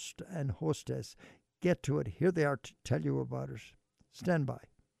host and hostess. Get to it. Here they are to tell you about it. Stand by.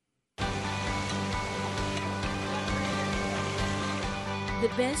 The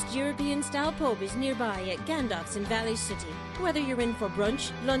best European-style pub is nearby at Gandalf's in Valley City. Whether you're in for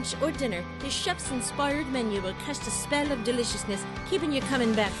brunch, lunch or dinner, the chef's inspired menu will cast a spell of deliciousness, keeping you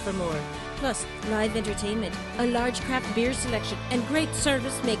coming back for more. Plus, live entertainment, a large craft beer selection and great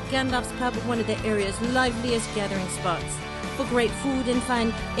service make Gandalf's pub one of the area's liveliest gathering spots. For great food and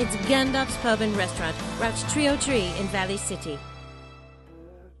fun, it's Gandalf's Pub and Restaurant, Route 303 in Valley City.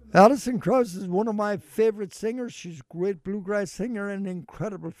 Alison Krauss is one of my favorite singers. She's a great bluegrass singer and an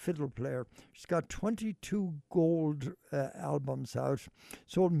incredible fiddle player. She's got 22 gold albums out,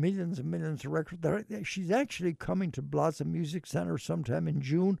 sold millions and millions of records. She's actually coming to Blossom Music Centre sometime in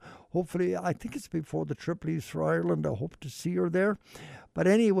June. Hopefully, I think it's before the Trip leaves for Ireland. I hope to see her there. But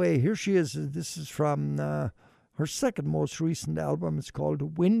anyway, here she is. This is from her second most recent album. It's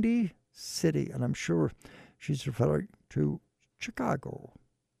called Windy City, and I'm sure she's referring to Chicago.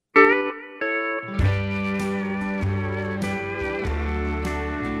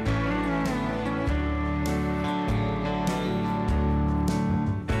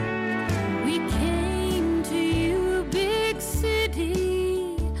 We came to you, big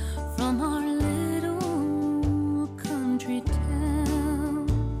city, from our little country town,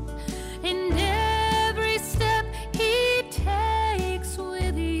 and every step he takes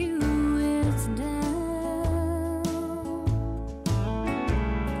with you is down,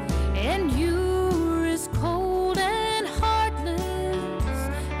 and you're as cold and heartless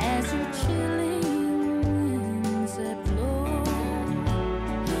as your chilling winds that blow.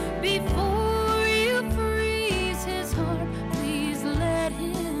 Before you freeze his heart, please let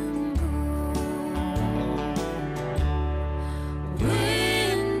him go.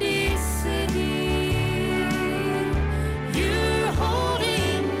 Windy City, you're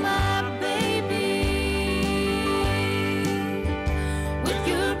holding my baby with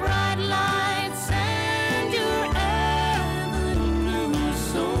your bright lights and your avenue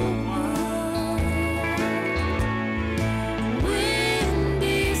so wide.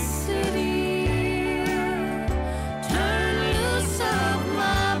 Windy City, turn loose of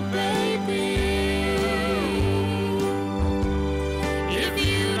my baby. If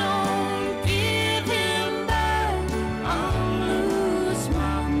you don't give him back, I'll lose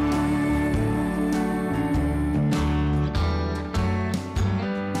my mind.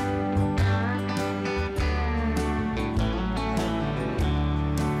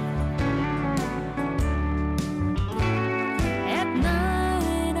 At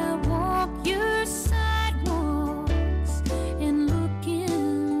night I walk your sidewalks and look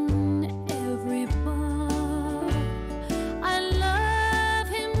in every bar. I love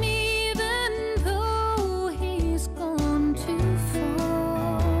him even though he's gone too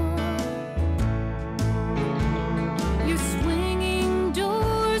far. Your swinging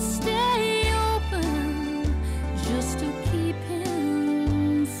doors stay open just to keep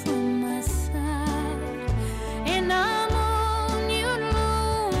him from my sight, and I'm on your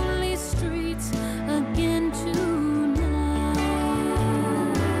lonely streets again tonight.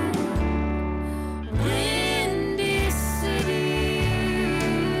 Windy City,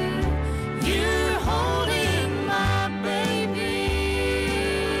 you're holding my baby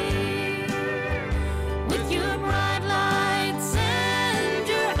with your bright lights and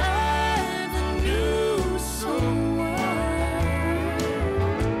your avenue so wide.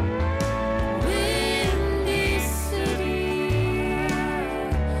 Windy City,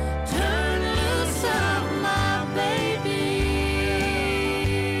 turn loose of my baby,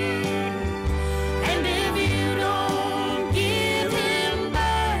 and if you don't give him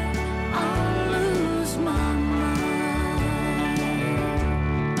back, I'll lose my mind.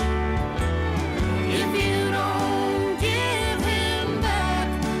 If you don't give him back,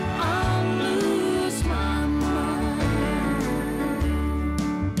 I'll lose my mind.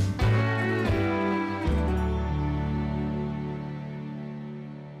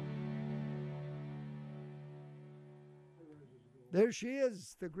 There she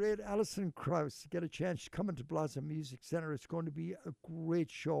is, the great Alison Krauss. Get a chance to come into Blossom Music Centre. It's going to be a great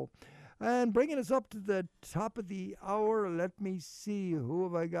show. And bringing us up to the top of the hour, let me see, who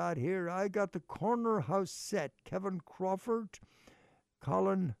have I got here? I got the Corner House set. Kevin Crawford,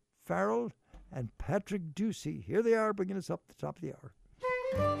 Colin Farrell, and Patrick Ducey. Here they are, bringing us up to the top of the hour.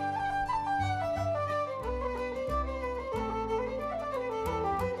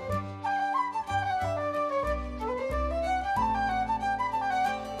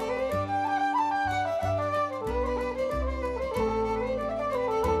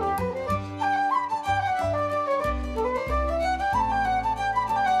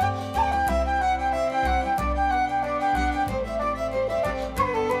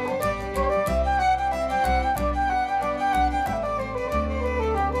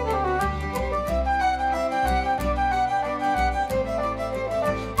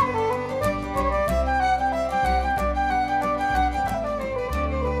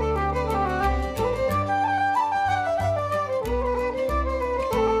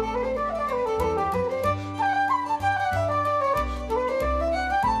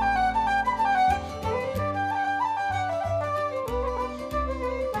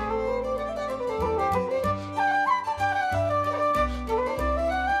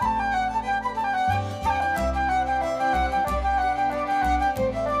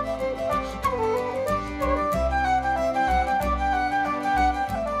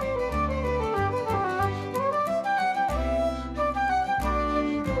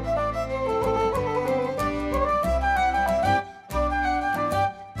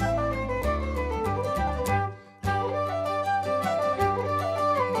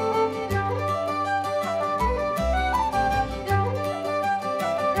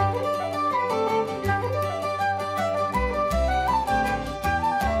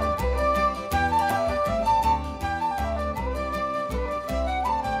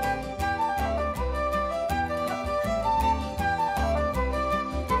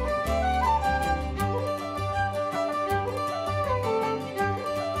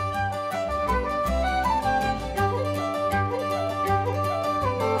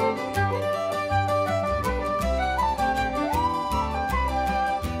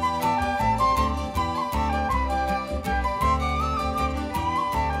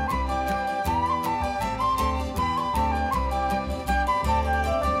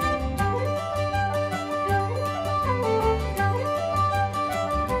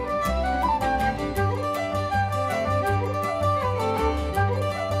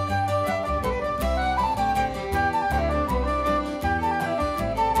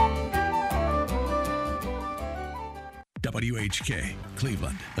 WHK,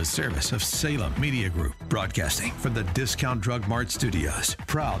 Cleveland, a service of Salem Media Group, broadcasting from the Discount Drug Mart Studios.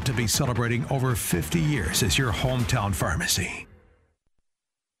 Proud to be celebrating over 50 years as your hometown pharmacy.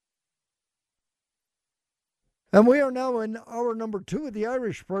 And we are now in hour number 2 of the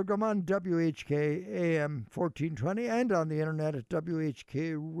Irish program on WHK AM 1420 and on the internet at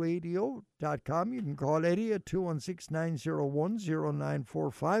WHKradio.com. You can call Eddie at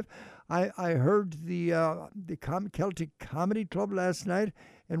 216-901-0945. I heard the Celtic Comedy Club last night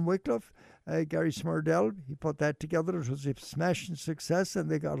in Wycliffe. Gary Smurdell, he put that together. It was a smashing success, and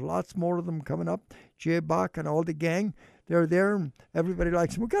they got lots more of them coming up. Jay Bach and all the gang, they're there, and everybody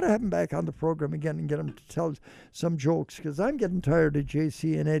likes them. We've got to have them back on the program again and get them to tell some jokes, because I'm getting tired of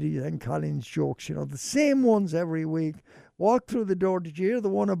JC and Eddie and Colin's jokes, you know, the same ones every week. Walk through the door. Did you hear the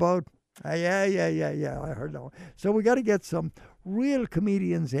one about, yeah, I heard that one. So we got to get some real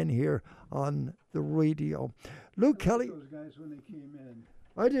comedians in here on the radio. Luke Kelly. Those guys when they came in.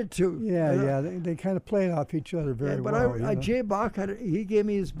 I did too. Yeah, they kind of played off each other very well. But Jay Bach, he gave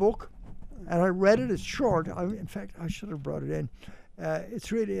me his book, and I read it. It's short. In fact, I should have brought it in.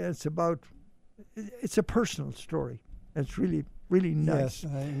 It's a personal story. It's really, really nice.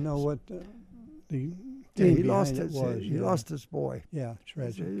 Yes, I know what he lost his boy. Yeah,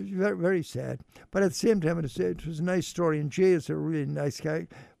 tragic. It was very, very sad. But at the same time, it was a nice story, and Jay is a really nice guy.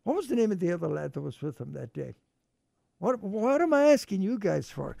 What was the name of the other lad that was with him that day? What am I asking you guys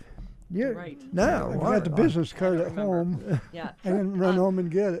for? Right. No. I've got the business card at home. Yeah. I can run home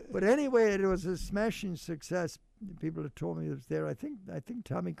and get it. But anyway, it was a smashing success. People had told me it was there. I think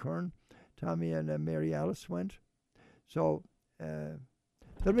Tommy and Mary Alice went. So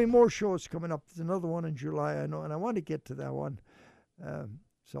there'll be more shows coming up. There's another one in July, I know, and I want to get to that one.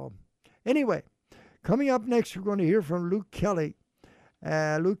 So anyway, coming up next, we're going to hear from Luke Kelly.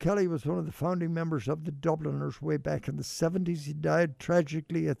 Luke Kelly was one of the founding members of the Dubliners way back in the 70s. He died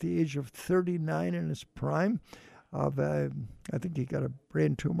tragically at the age of 39 in his prime of, I think he got a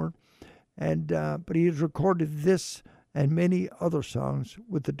brain tumor. But he has recorded this and many other songs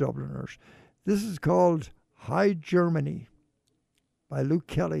with the Dubliners. This is called High Germany by Luke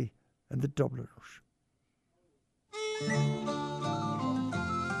Kelly and the Dubliners.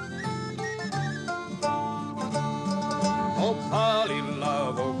 Oh, Polly,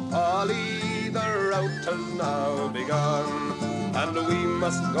 love, oh, Polly, the rout has now begun, and we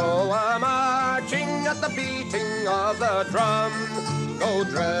must go a-marching at the beating of the drum. Go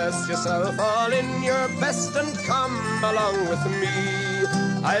dress yourself all in your best and come along with me.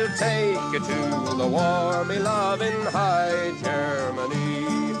 I'll take you to the war, me love, in High Germany.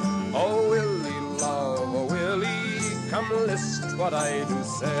 Oh, Willie, love, oh, Willie, come list what I do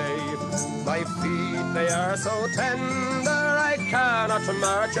say. My feet, they are so tender, I cannot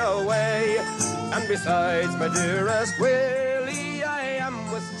march away. And besides, my dearest Willie, I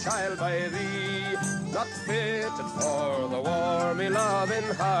am with child by thee, not fitted for the war, me love, in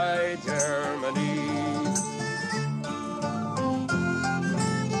High Germany.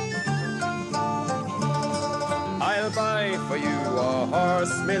 I'll buy for you a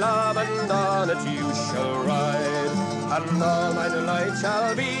horse, me love, and on it you shall ride, and all my delight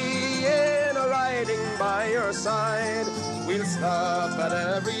shall be in a riding by your side. We'll stop at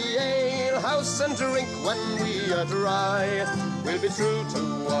every ale house and drink when we are dry. We'll be true to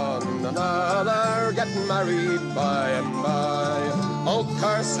one another, get married by and by. Oh,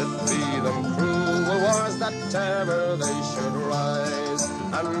 cursed be them cruel wars that ever they should rise.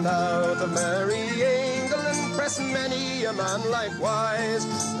 And out of merry England press many a man likewise.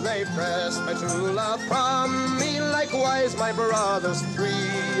 They pressed my true love from me, likewise my brothers three,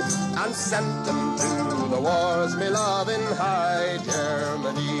 and sent them to the wars, me love, in High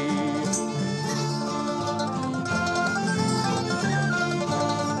Germany.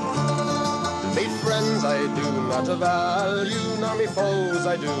 Me friends I do not value, nor me foes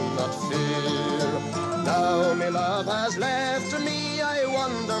I do not fear. Now me love has left me, I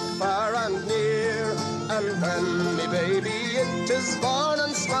wander far and near, and when me baby it is born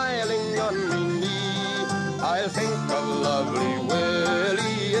and smiling on me knee, I'll think of lovely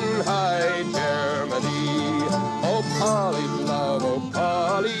Willie in High Germany. Oh, Polly, love, oh,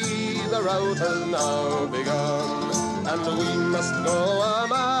 Polly, the rout has now begun, and we must go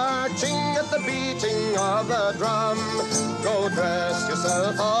a-marching at the beating of the drum. Go dress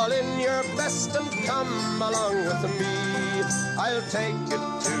yourself all in your best and come along with me. I'll take you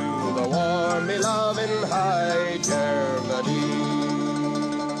to the war, me love, in High Germany.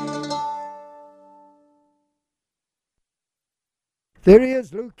 There he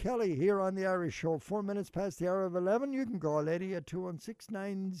is, Luke Kelly, here on the Irish Show. 4 minutes past the hour of 11. You can call Eddie at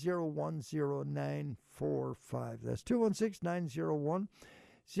 216-901-0945. That's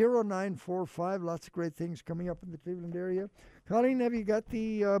 216-901-0945. Lots of great things coming up in the Cleveland area. Colleen, have you got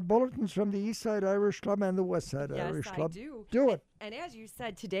the bulletins from the East Side Irish Club and the West Side Irish Club? Yes, I do. Do it. And as you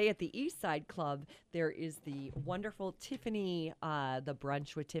said, today at the East Side Club, there is the wonderful Tiffany, the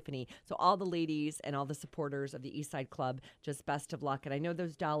brunch with Tiffany. So all the ladies and all the supporters of the East Side Club, just best of luck. And I know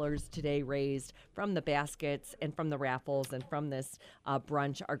those dollars today raised from the baskets and from the raffles and from this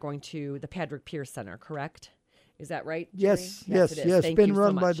brunch are going to the Patrick Pierce Center, correct? Is that right, Gerry? Yes. It is. Thank Been you so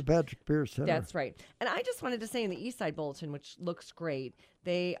run by much. the Patrick Pierce Center. That's right. And I just wanted to say in the East Side Bulletin, which looks great,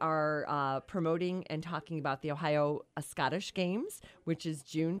 they are promoting and talking about the Ohio Scottish Games, which is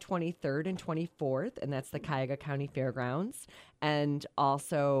June 23rd and 24th, and that's the Cuyahoga County Fairgrounds. And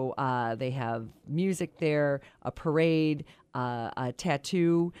also they have music there, a parade, a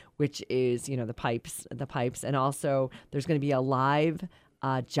tattoo, which is, the pipes, and also there's going to be a live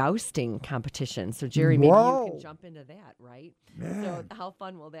jousting competition. So, Gerry, maybe you can jump into that, right? Man. So how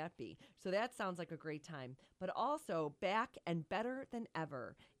fun will that be? So that sounds like a great time. But also, back and better than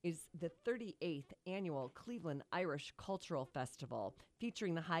ever is the 38th Annual Cleveland Irish Cultural Festival,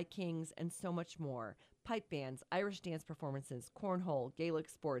 featuring the High Kings and so much more. Pipe bands, Irish dance performances, cornhole, Gaelic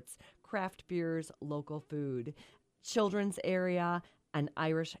sports, craft beers, local food, children's area, and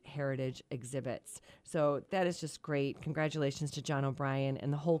Irish heritage exhibits. So that is just great. Congratulations to John O'Brien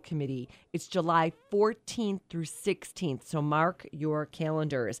and the whole committee. It's July 14th through 16th, so mark your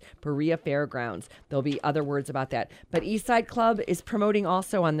calendars. Berea Fairgrounds. There'll be other words about that. But Eastside Club is promoting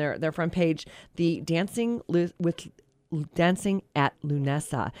also on their front page the Dancing at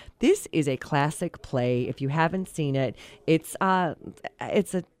Lunessa. This is a classic play. If you haven't seen it, it's a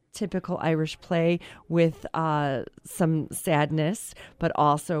typical Irish play with some sadness, but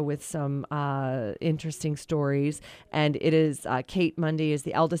also with some interesting stories. And it is Kate Mundy is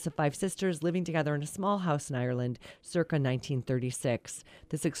the eldest of 5 sisters living together in a small house in Ireland circa 1936.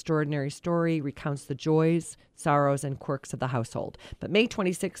 This extraordinary story recounts the joys, sorrows, and quirks of the household. But May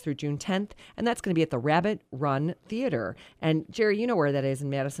 26th through June 10th, and that's going to be at the Rabbit Run Theater. And Gerry, you know where that is in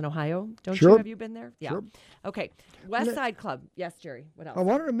Madison, Ohio, don't you? Have you been there? Yeah. Sure. Okay. West Side Club. Yes, Gerry. What else? I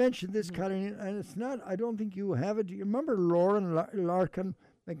wanted to mention this, Colleen, and it's not, I don't think you have it. Do you remember Lauren Larkin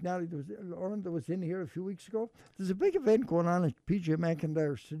McNally? Lauren that was in here a few weeks ago? There's a big event going on at PJ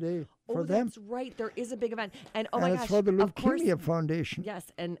McIntyre's today for them. That's right. There is a big event. And my gosh. It's for the Leukemia Foundation. Yes.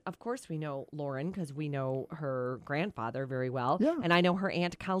 And of course we know Lauren because we know her grandfather very well. Yeah. And I know her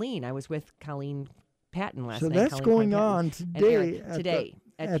Aunt Colleen. I was with Colleen Patton last night. So that's going on today.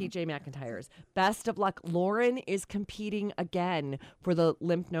 At PJ McIntyre's. Best of luck. Lauren is competing again for the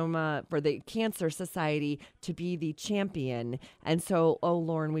for the Cancer Society to be the champion. And so,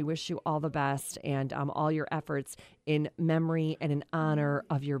 Lauren, we wish you all the best and all your efforts in memory and in honor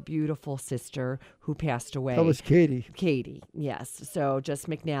of your beautiful sister who passed away. That was Katie. Katie, yes. So just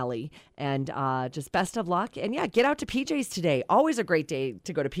McNally. And just best of luck. And yeah, get out to PJ's today. Always a great day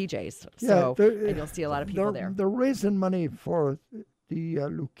to go to PJ's. So, and you'll see a lot of people there. They're raising money for the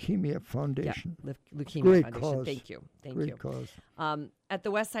Leukemia Foundation. Yeah, Leukemia Great Foundation. Cause. Thank you. Great cause. At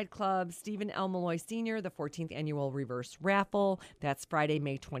the West Side Club, Stephen L. Malloy Sr., the 14th Annual Reverse Raffle. That's Friday,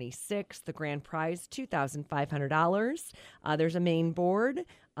 May 26th. The grand prize, $2,500. There's a main board.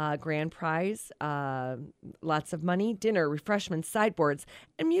 Grand prize, lots of money, dinner, refreshments, sideboards,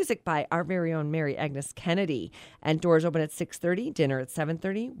 and music by our very own Mary Agnes Kennedy. And doors open at 6:30, dinner at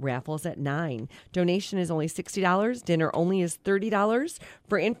 7:30, raffles at 9. Donation is only $60, dinner only is $30.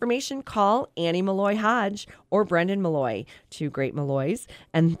 For information, call Annie Malloy Hodge or Brendan Malloy, 2 great Malloys.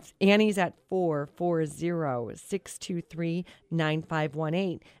 And Annie's at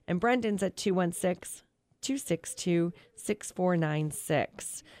 440-623-9518. And Brendan's at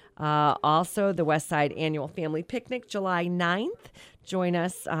 216-262-6496. Also, the West Side Annual Family Picnic, July 9th. Join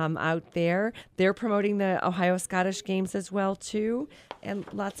us out there. They're promoting the Ohio Scottish Games as well, too. And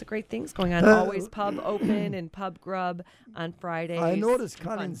lots of great things going on. Always pub open and pub grub on Fridays. I noticed,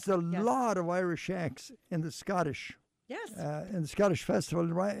 Colin, there's a lot of Irish acts in the Scottish. Yes. In the Scottish Festival,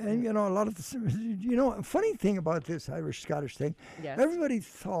 right? And, a lot of the, a funny thing about this Irish-Scottish thing, everybody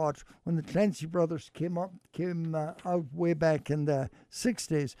thought when the Clancy brothers came out way back in the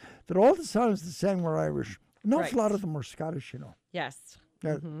 60s, that all the songs they sang were Irish. An awful lot of them were Scottish, Yes.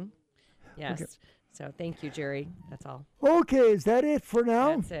 Yeah. Mm-hmm. Yes. Okay. So thank you, Gerry. That's all. Okay, is that it for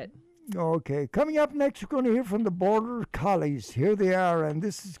now? That's it. Okay. Coming up next, we're going to hear from the Border Collies. Here they are, and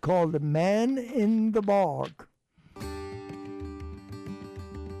this is called The Man in the Bog.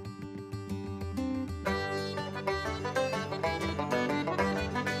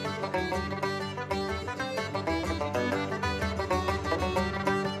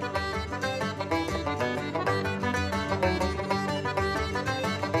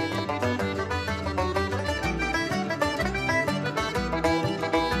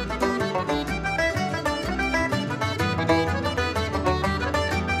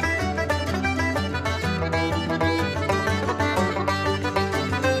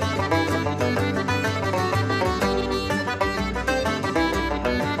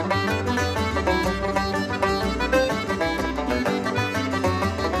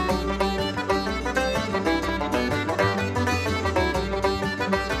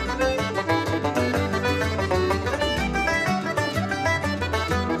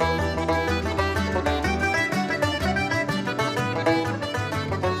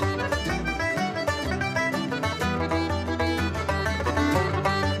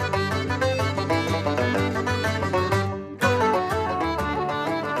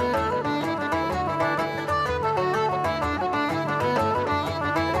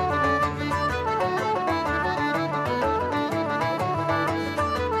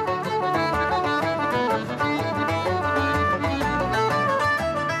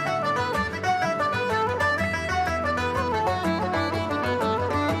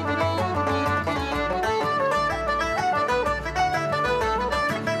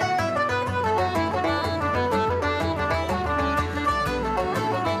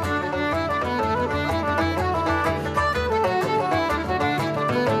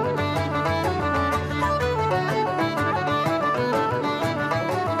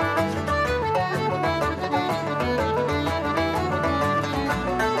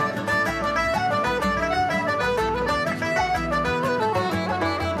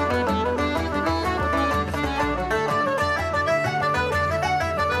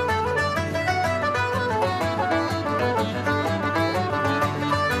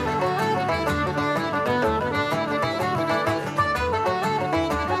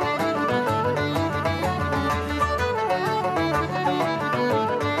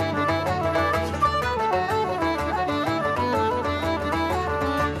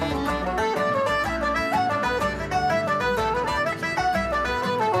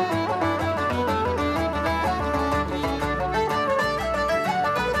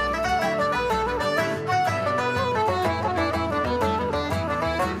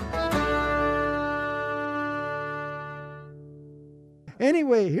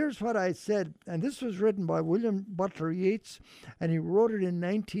 Anyway, here's what I said, and this was written by William Butler Yeats, and he wrote it in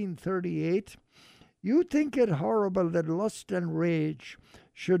 1938. You think it horrible that lust and rage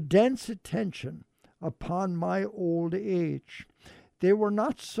should dance attention upon my old age. They were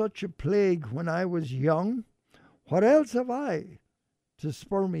not such a plague when I was young. What else have I to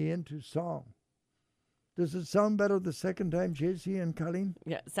spur me into song? Does it sound better the second time, JC and Colleen?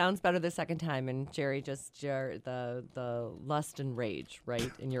 Yeah, sounds better the second time. And Gerry, just the lust and rage, right,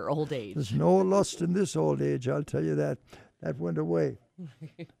 in your old age. There's no lust in this old age, I'll tell you that. That went away.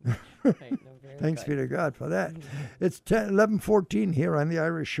 Thanks be to God for that. It's 11:14 here on the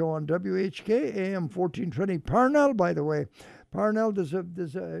Irish Show on WHK, AM 1420. Parnell, by the way. Parnell, there's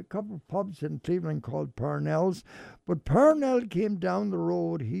a couple of pubs in Cleveland called Parnell's. But Parnell came down the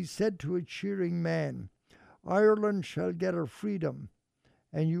road. He said to a cheering man, Ireland shall get her freedom,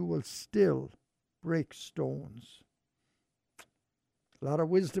 and you will still break stones. A lot of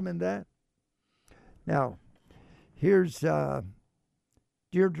wisdom in that. Now, here's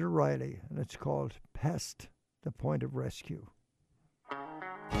Deirdre Riley, and it's called Past the Point of Rescue.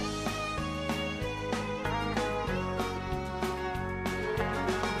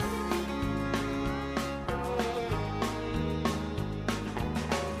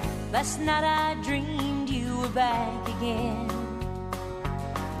 Last night I dreamed you were back again,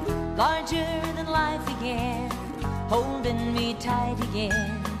 larger than life again, holding me tight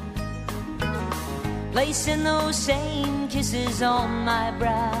again, placing those same kisses on my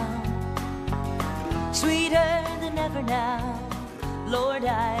brow, sweeter than ever now. Lord,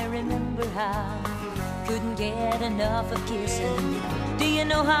 I remember how, couldn't get enough of kissing. Do you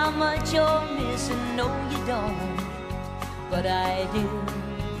know how much you're missing? No, you don't, but I do.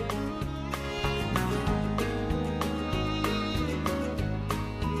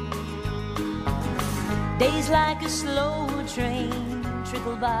 Days like a slow train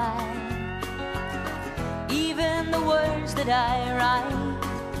trickle by, even the words that I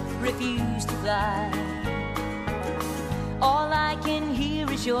write refuse to fly. All I can hear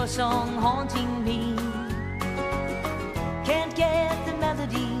is your song haunting me. Can't get the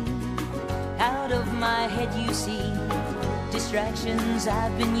melody out of my head, you see. Distractions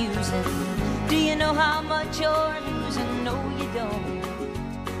I've been using. Do you know how much you're losing? No, you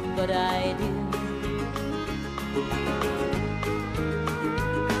don't, but I do.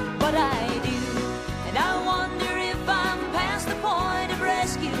 But I do, and I wonder if I'm past the point of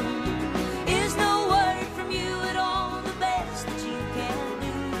rescue. Is no word from you at all the best that you can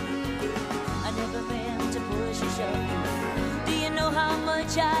do? I never meant to push or shove you. Do you know how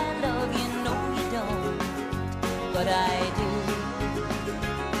much I love you? No, you don't, but I do.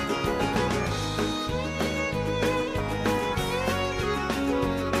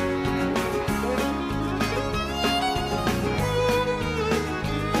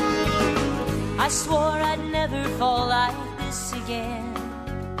 I swore I'd never fall like this again.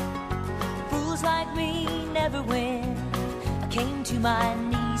 Fools like me never win. I came to my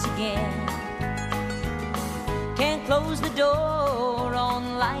knees again. Can't close the door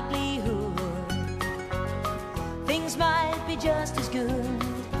on likelihood. Things might be just as good.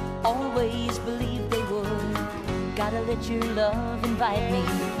 Always believed they would. Gotta let your love invite me.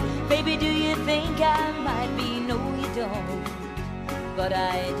 Baby, do you think I might be? No, you don't, but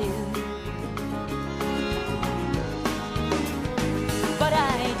I do. But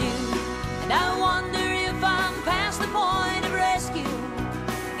I do, and I wonder if I'm past the point of rescue.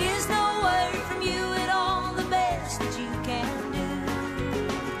 Is no word from you at all the best that you can do?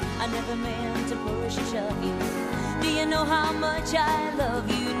 I never meant to push or shove you. Do you know how much I love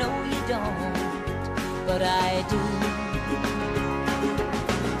you? No, you don't, but I do.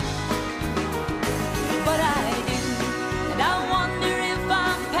 But I do, and I wonder if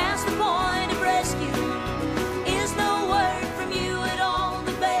I'm past the point of rescue. Is no word from you at all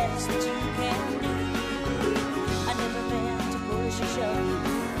the best that you can do? I never meant to push or shove you.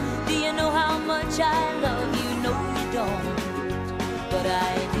 Do you know how much I love you? No, you don't, but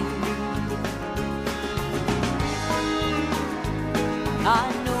I do.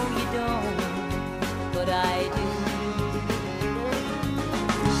 I know you don't, but I do.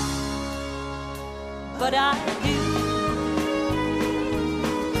 But I do.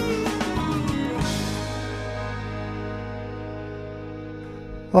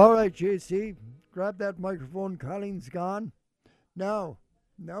 All right, JC, grab that microphone. Colleen's gone. Now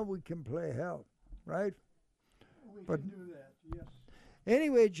we can play hell, right? We But can do that, yes.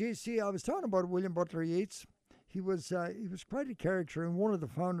 anyway, JC, I was talking about William Butler Yeats. He was quite a character and one of the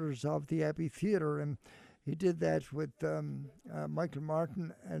founders of the Abbey Theatre, and he did that with Michael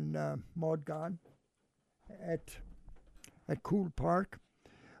Martin and Maud Gonne at at Cool Park.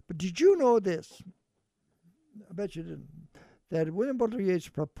 But did you know this? I bet you didn't. That William Butler Yeats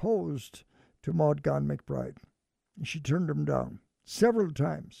proposed to Maud Gonne McBride. And she turned him down several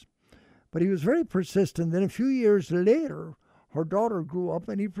times. But he was very persistent. Then a few years later, her daughter grew up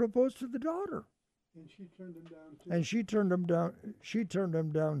and he proposed to the daughter. And she turned him down too. And she turned him down. She turned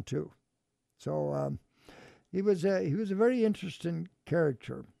him down too. So he was a very interesting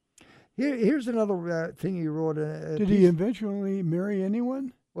character. Here's another thing he wrote. Did he eventually marry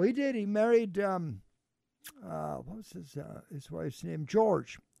anyone? Well, he did. He married what was his wife's name?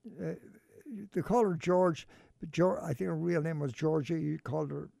 George. They call her George, but George, I think her real name was Georgia. He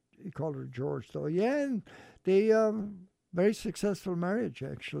called her George. So yeah, and they very successful marriage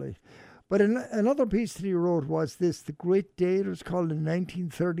actually. But another piece that he wrote was this: The Great Day. It was called in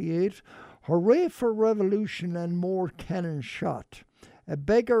 1938. Hooray for revolution and more cannon shot. A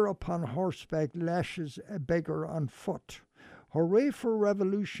beggar upon horseback lashes a beggar on foot. Hooray for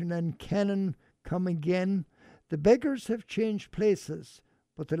revolution and cannon come again. The beggars have changed places,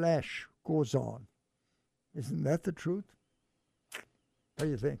 but the lash goes on. Isn't that the truth? What do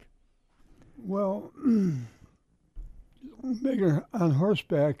you think? Well, beggar on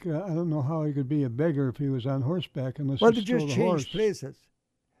horseback, I don't know how he could be a beggar if he was on horseback unless Well, he they stole just the changed horse. places.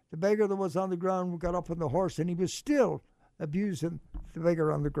 The beggar that was on the ground got up on the horse, and he was still abusing the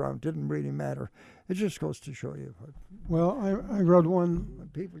beggar on the ground. Didn't really matter. It just goes to show you. Well, I read one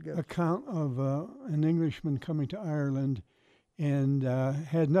people get account of an Englishman coming to Ireland and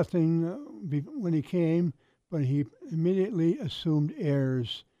had nothing when he came, but he immediately assumed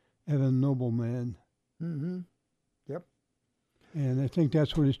airs of a nobleman. Mm-hmm. Yep. And I think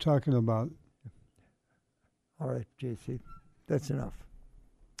that's what he's talking about. All right, JC, that's enough.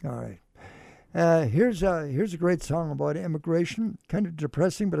 All right. Here's a great song about immigration. Kind of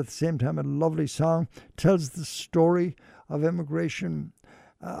depressing, but at the same time a lovely song. Tells the story of immigration.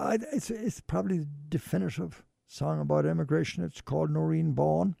 It's probably the definitive song about immigration. It's called Noreen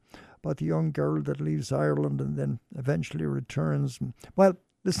Bawn, about the young girl that leaves Ireland and then eventually returns. Well,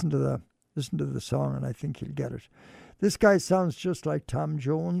 listen to the song, and I think you'll get it. This guy sounds just like Tom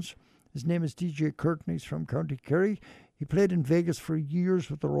Jones. His name is DJ Curtin. He's from County Kerry. He played in Vegas for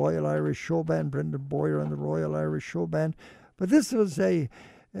years with the Royal Irish Show Band, Brendan Boyer and the Royal Irish Show Band. But this was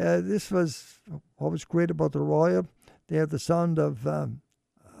what was great about the Royal. They had the sound of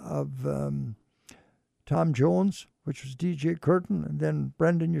Tom Jones, which was DJ Curtin, and then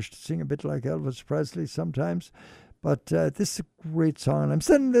Brendan used to sing a bit like Elvis Presley sometimes. But this is a great song, and I'm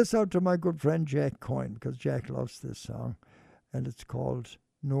sending this out to my good friend Jack Coyne, because Jack loves this song, and it's called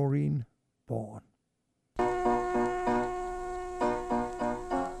Noreen Bawn.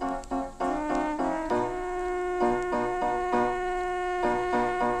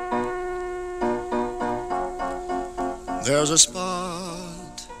 There's a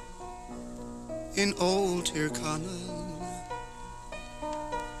spot in old Tyrconnell.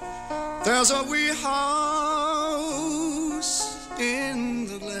 There's a wee house in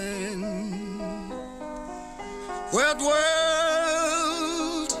the glen where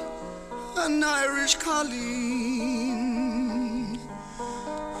dwelled an Irish colleen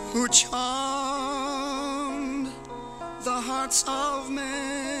who charmed the hearts of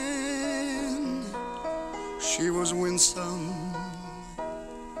men. She was winsome,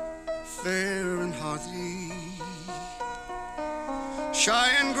 fair and hearty, shy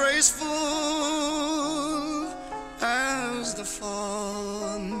and graceful as the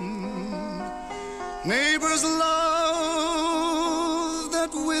fawn. Neighbors love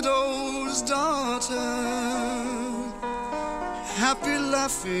that widow's daughter, happy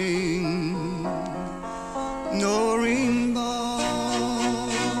laughing Noreen Bawn.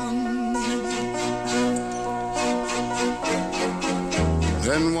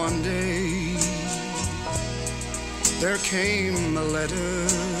 Then one day there came a letter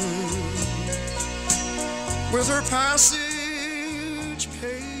with her passage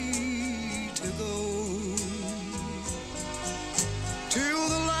paid to go to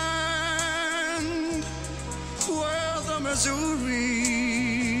the land where the Missouri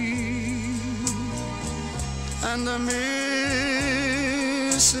and the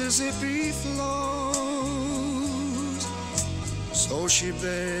Mississippi flows. So she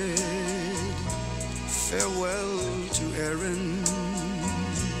bade farewell to Erin,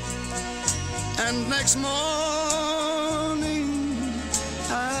 and next morning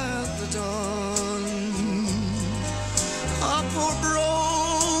at the dawn, a poor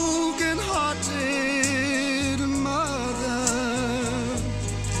broken-hearted mother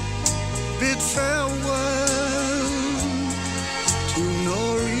bid farewell to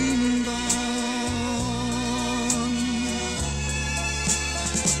Noreen Bawn.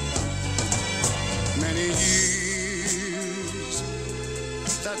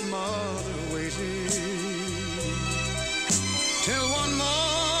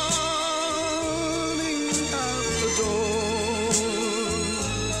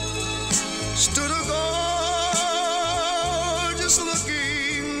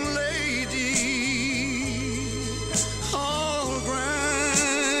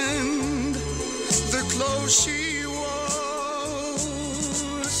 she was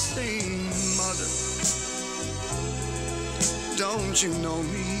saying, Mother, don't you know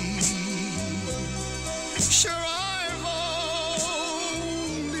me? Sure, I've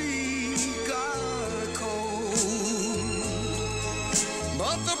only got a cold,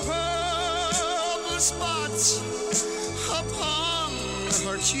 but the purple spots upon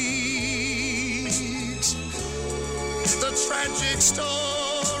her cheeks, the tragic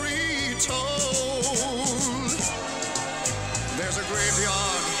story told. There's a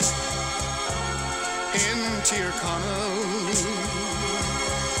graveyard in Tyrconnell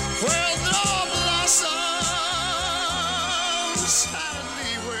where the blossoms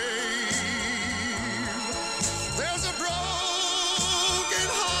sadly wave. There's a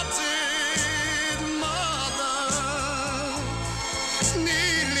broken-hearted mother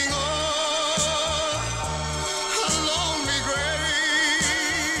kneeling o'er a lonely grave,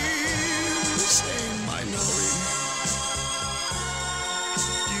 saying, my Norrie,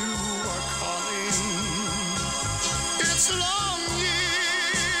 you are calling. It's long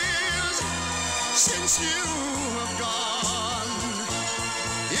years since you have gone.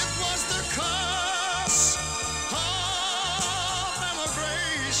 It was the curse of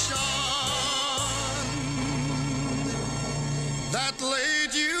emigration that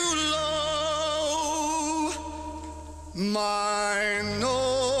laid you low, my Noreen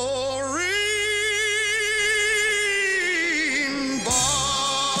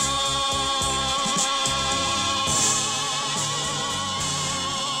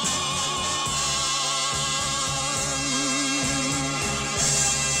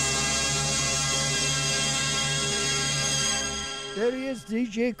There he is,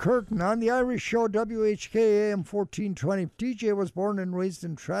 DJ Curtin on the Irish Show, WHK AM 1420. DJ was born and raised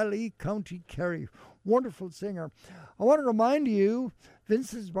in Tralee, County Kerry. Wonderful singer. I want to remind you,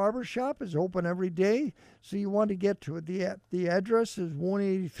 Vince's Barbershop is open every day, so you want to get to it. The address is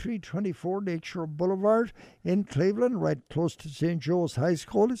 18324 Lakeshore Boulevard in Cleveland, right close to St. Joe's High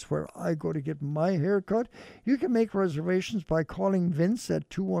School. It's where I go to get my hair cut. You can make reservations by calling Vince at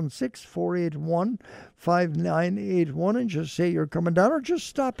 216-481-5981 and just say you're coming down, or just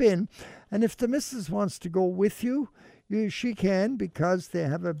stop in. And if the missus wants to go with you, she can, because they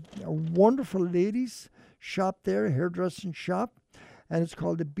have a wonderful ladies shop there, hairdressing shop, and it's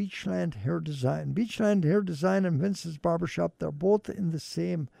called the Beachland Hair Design. Beachland Hair Design and Vince's Barbershop, they're both in the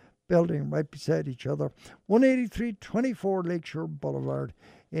same building right beside each other. 18324 Lakeshore Boulevard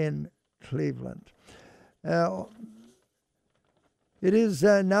in Cleveland. It is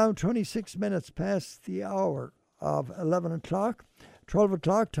now 26 minutes past the hour of 11 o'clock. 12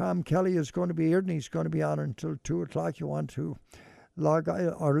 o'clock, Tom Kelly is going to be here, and he's going to be on until 2 o'clock. You want to log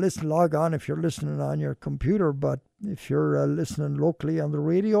on if you're listening on your computer, but if you're listening locally on the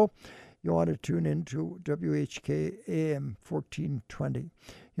radio, you want to tune into WHK AM 1420.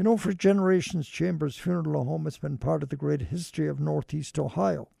 You know, for generations, Chambers Funeral Home has been part of the great history of Northeast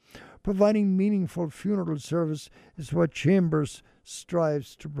Ohio. Providing meaningful funeral service is what Chambers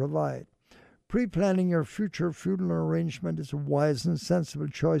strives to provide. Pre-planning your future funeral arrangement is a wise and sensible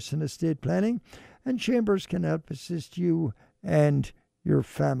choice in estate planning, and Chambers can help assist you and your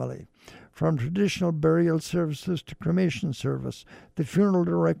family. From traditional burial services to cremation service, the funeral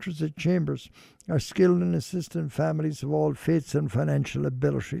directors at Chambers are skilled in assisting families of all faiths and financial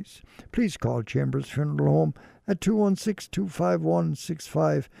abilities. Please call Chambers Funeral Home at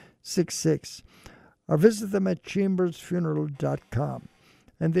 216-251-6566 or visit them at chambersfuneral.com,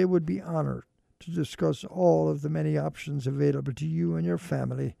 and they would be honored to discuss all of the many options available to you and your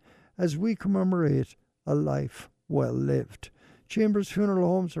family as we commemorate a life well lived. Chambers Funeral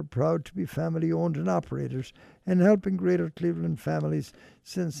Homes are proud to be family-owned and operated and helping Greater Cleveland families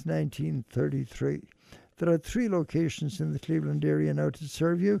since 1933. There are 3 locations in the Cleveland area now to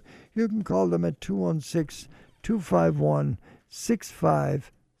serve you. You can call them at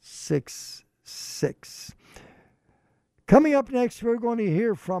 216-251-6566. Coming up next, we're going to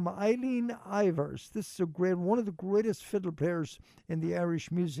hear from Eileen Ivers. This is one of the greatest fiddle players in the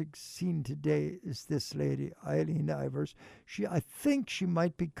Irish music scene today is this lady, Eileen Ivers. I think she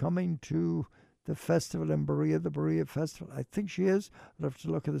might be coming to the festival in Berea, the Berea Festival. I think she is. I'll have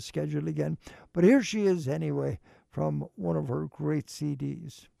to look at the schedule again. But here she is anyway, from one of her great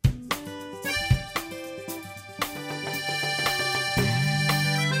CDs.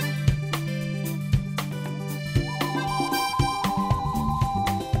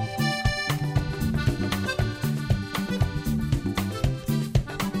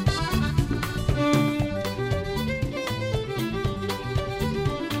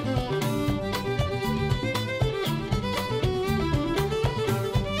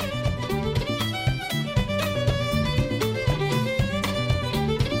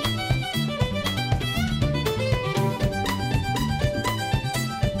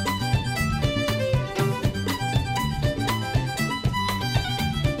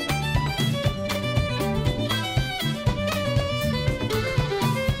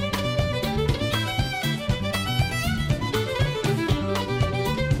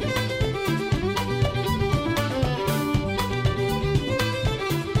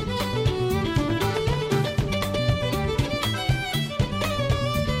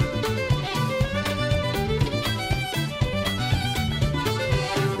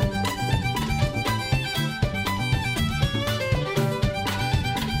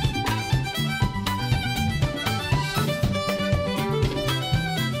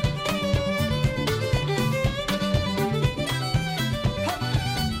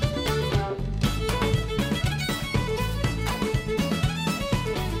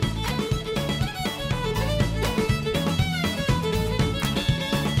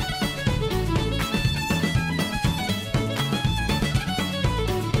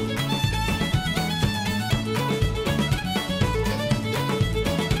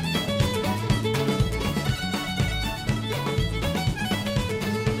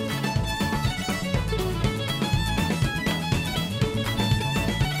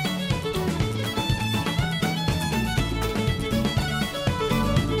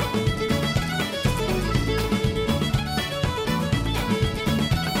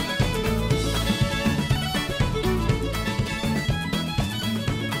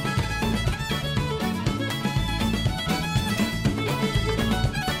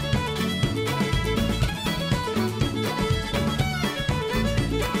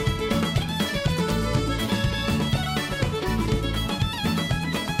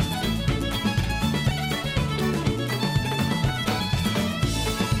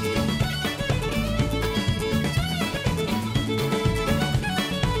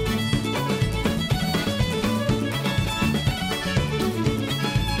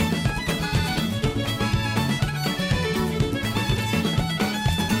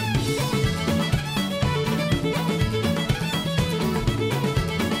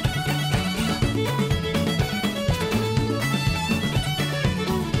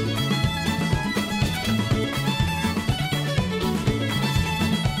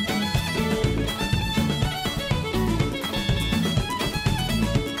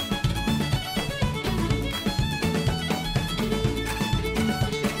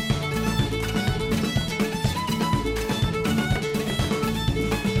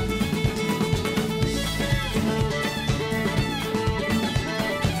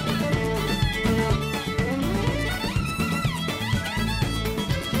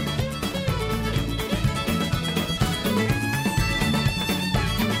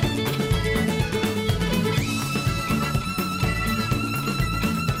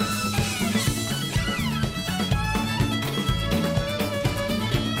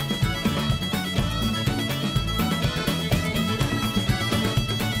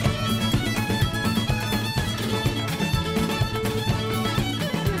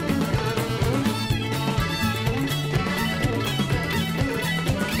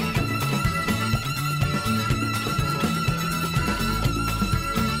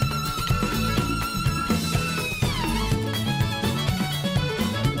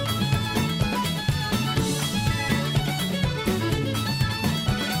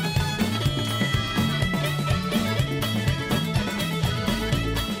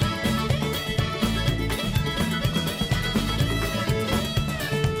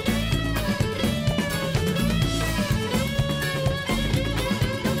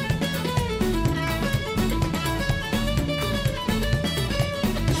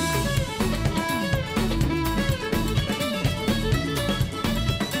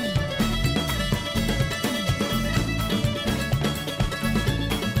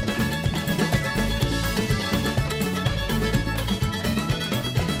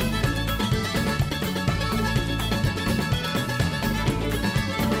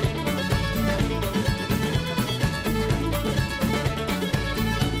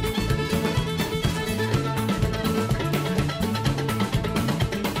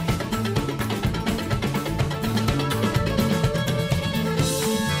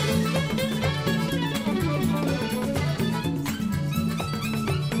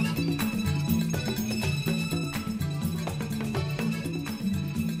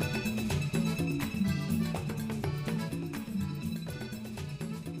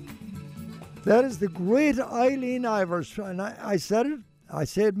 That is the great Eileen Ivers. And I said it, I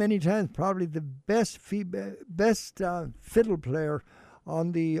say it many times, probably the best fiddle player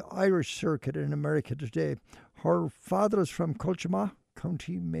on the Irish circuit in America today. Her father is from Culchama,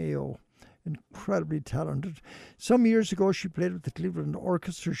 County Mayo. Incredibly talented. Some years ago, she played with the Cleveland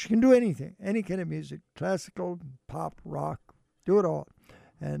Orchestra. She can do anything, any kind of music, classical, pop, rock, do it all.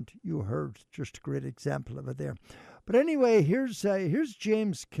 And you heard just a great example of it there. But anyway, here's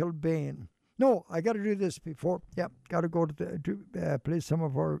James Kilbane. No, I got to do this before. Yeah, got to go to play some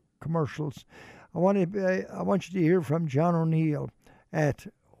of our commercials. I want you to hear from John O'Neill at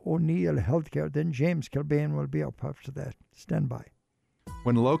O'Neill Healthcare. Then James Kilbane will be up after that. Stand by.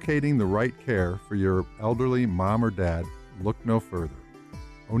 When locating the right care for your elderly mom or dad, look no further.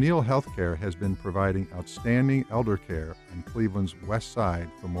 O'Neill Healthcare has been providing outstanding elder care on Cleveland's west side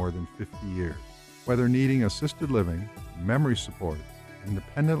for more than 50 years. Whether needing assisted living, memory support,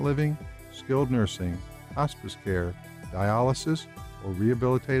 independent living, skilled nursing, hospice care, dialysis, or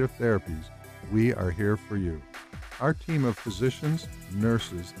rehabilitative therapies, we are here for you. Our team of physicians,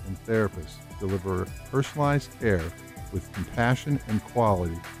 nurses, and therapists deliver personalized care with compassion and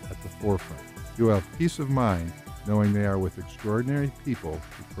quality at the forefront. You have peace of mind knowing they are with extraordinary people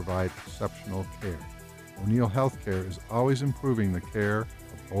who provide exceptional care. O'Neill Healthcare is always improving the care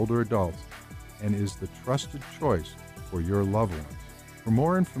of older adults and is the trusted choice for your loved ones. For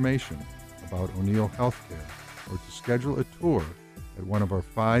more information about O'Neill Healthcare or to schedule a tour at one of our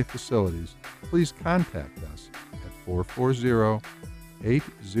 5 facilities, please contact us at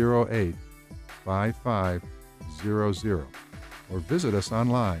 440-808-5500 or visit us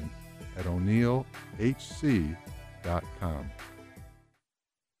online at o'neillhc.com.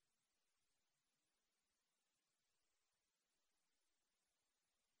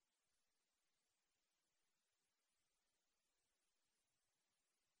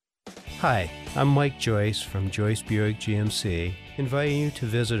 Hi, I'm Mike Joyce from Joyce Buick GMC, inviting you to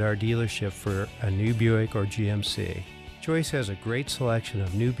visit our dealership for a new Buick or GMC. Joyce has a great selection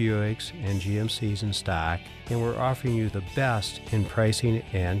of new Buicks and GMCs in stock, and we're offering you the best in pricing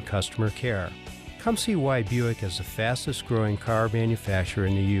and customer care. Come see why Buick is the fastest growing car manufacturer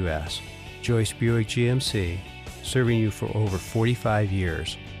in the U.S. Joyce Buick GMC, serving you for over 45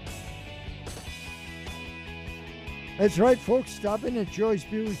 years. That's right, folks. Stop in at Joyce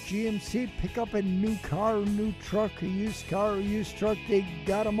Buick GMC. Pick up a new car, a new truck, a used car, a used truck. They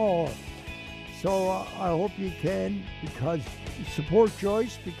got them all. So I hope you can support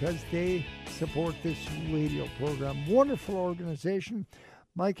Joyce because they support this radio program. Wonderful organization.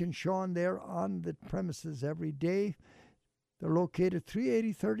 Mike and Sean, they're on the premises every day. They're located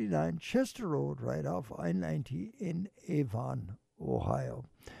 38039 Chester Road, right off I-90 in Avon, Ohio.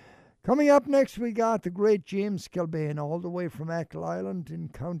 Coming up next, we got the great James Kilbane, all the way from Ackle Island in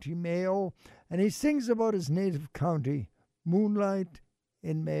County Mayo. And he sings about his native county, Moonlight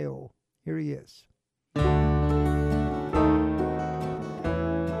in Mayo. Here he is.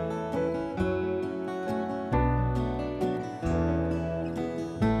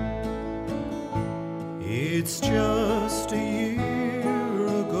 It's just a year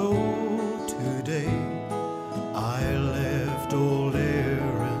ago today I left old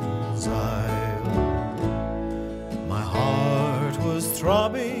Erin's Isle. My heart was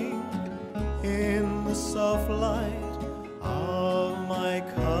throbbing in the soft light of my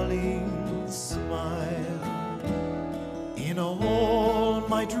Colleen's smile. In all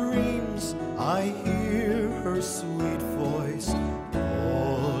my dreams I hear her sweet voice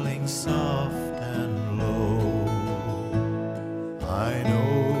calling soft and low. I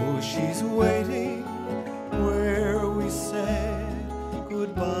know she's waiting where we said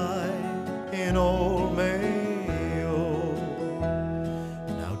goodbye in old Mayo.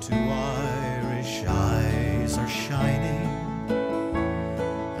 Now 2 Irish eyes are shining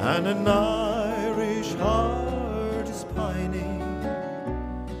and an Irish heart is pining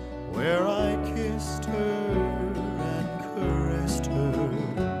where I kissed her and caressed her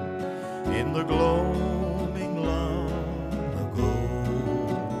in the gloaming long ago.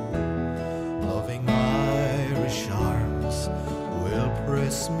 Loving Irish arms will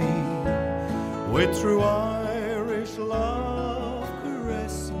press me with true Irish love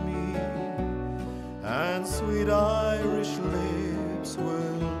caress me, and sweet Irish lips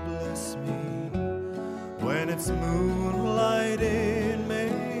will bless me when it's moonlight in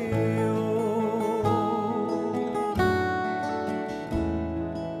Mayo.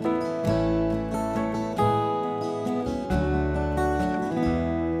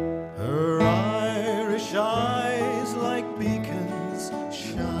 Her Irish eyes like beacons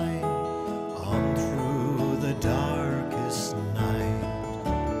shine on through the darkest night.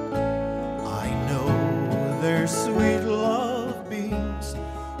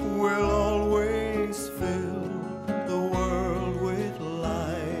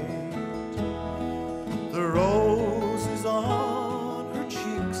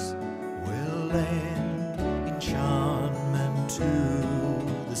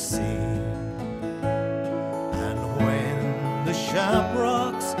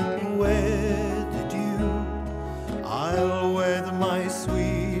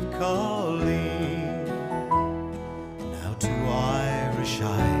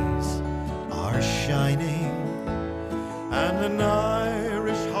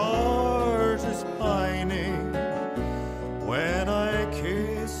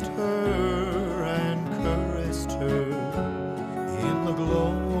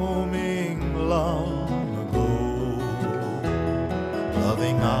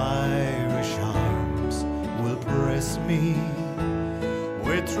 Loving Irish arms will press me,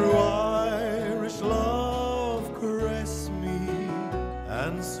 with true Irish love caress me,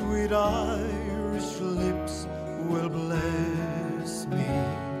 and sweet Irish lips will bless me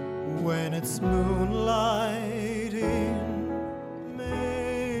when it's moonlight in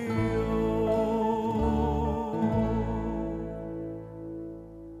Mayo.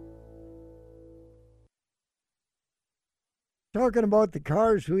 Talking about the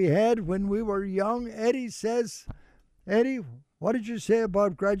cars we had when we were young, Eddie says, Eddie, what did you say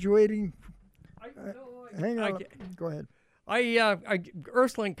about graduating? Hang on. Go ahead.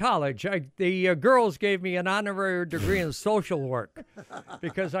 Ursuline College, the girls gave me an honorary degree in social work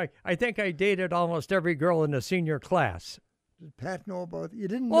because I think I dated almost every girl in the senior class. Did Pat know about it? You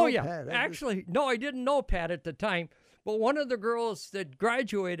didn't know Pat? Actually, no, I didn't know Pat at the time, but one of the girls that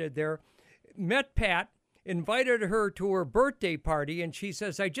graduated there met Pat, invited her to her birthday party, and she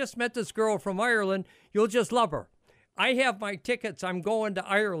says, I just met this girl from Ireland. You'll just love her. I have my tickets. I'm going to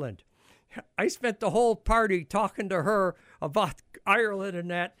Ireland. I spent the whole party talking to her about Ireland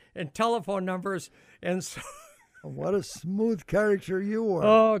and that, and telephone numbers, and so. What a smooth character you were.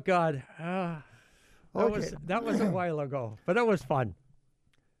 Oh God, Okay. that was a while ago, but it was fun.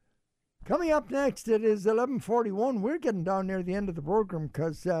 Coming up next, it is 11:41. We're getting down near the end of the program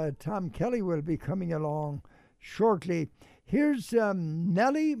because Tom Kelly will be coming along shortly. Here's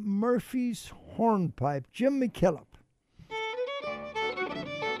Nellie Murphy's Hornpipe, Jim McKillop.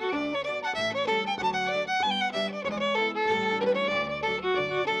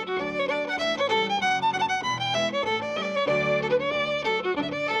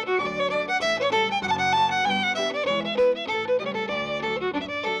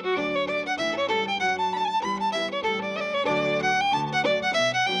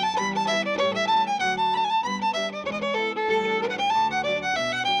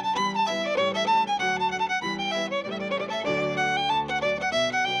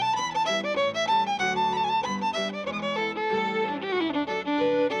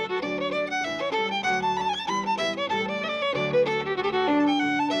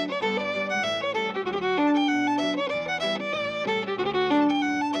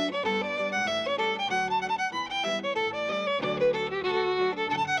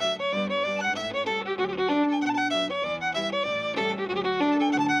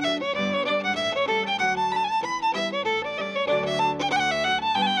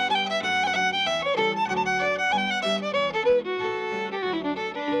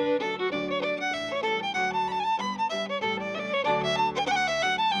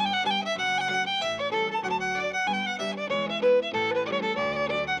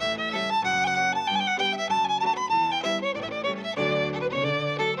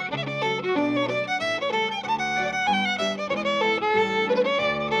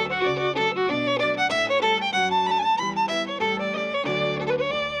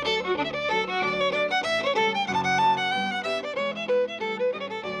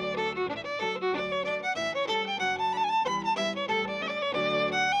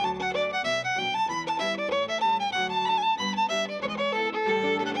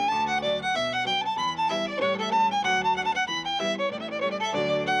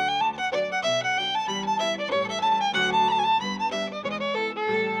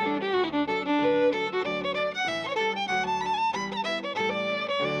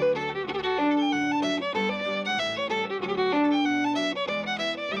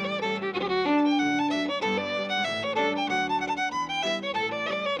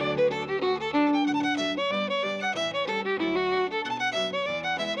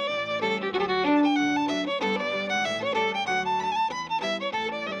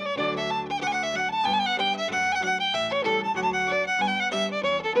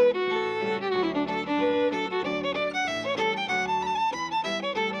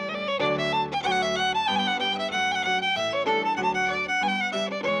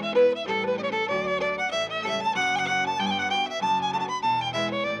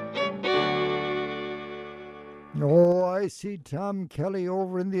 Oh, I see Tom Kelly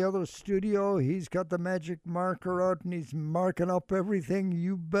over in the other studio. He's got the magic marker out and he's marking up everything.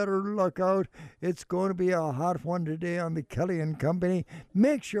 You better look out. It's going to be a hot one today on the Kelly and Company.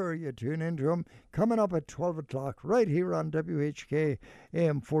 Make sure you tune into him. Coming up at 12 o'clock right here on WHK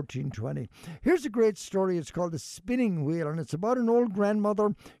AM 1420. Here's a great story. It's called The Spinning Wheel, and it's about an old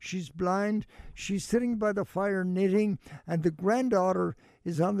grandmother. She's blind. She's sitting by the fire knitting, and the granddaughter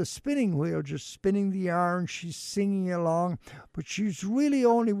is on the spinning wheel, just spinning the yarn. She's singing along, but she's really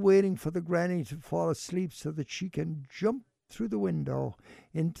only waiting for the granny to fall asleep so that she can jump through the window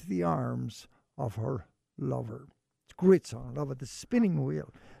into the arms of her lover. It's Great song. Love it. The Spinning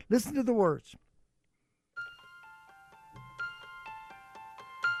Wheel. Listen to the words.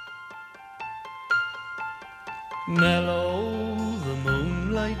 Mellow the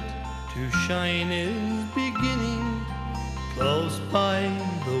moonlight to shine is beginning. Close by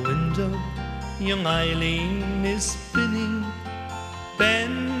the window, young Eileen is spinning.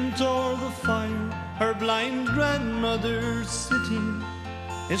 Bent o'er the fire, her blind grandmother sitting,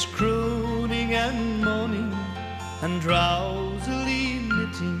 is crooning and moaning and drowsily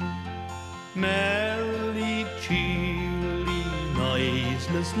knitting. Merrily, cheerily,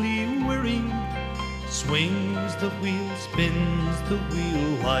 noiselessly whirring, swings the wheel, spins the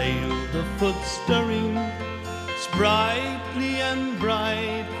wheel, while the foot stirring, sprightly and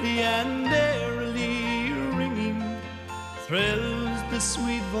brightly and airily ringing, thrills the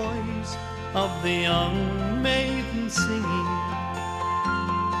sweet voice of the young maiden singing.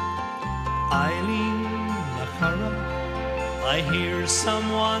 Eileen Nachara, I hear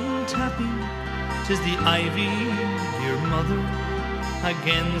someone tapping, 'tis the ivy, dear mother,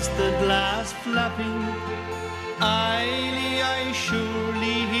 against the glass flapping. Eily, I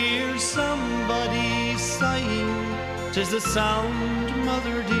surely hear somebody sighing, 'tis the sound,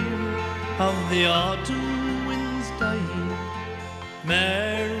 mother dear, of the autumn winds dying.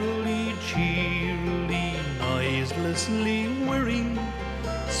 Merrily, cheerily, noiselessly whirring,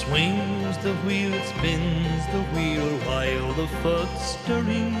 swings the wheel, spins the wheel, while the foot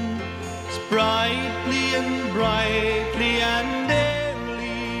stirring, sprightly and brightly and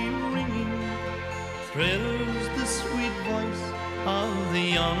airily ringing, thrills the sweet voice of the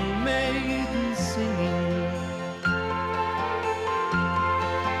young maiden singing.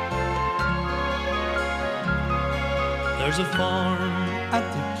 There's a farm at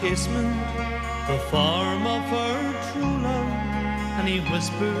the casement, the farm of her true love, and he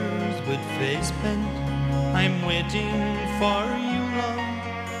whispers with face bent, I'm waiting for you,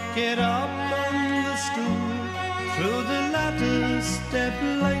 love. Get up on the stool, through the lattice step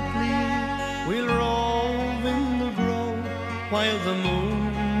lightly, we'll rove in the grove, while the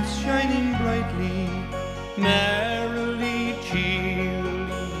moon's shining brightly. Merrily, cheerily,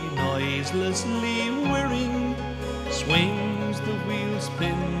 noiselessly whirring, swings the wheel,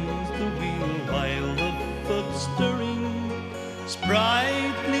 spins the wheel, while the foot stirring,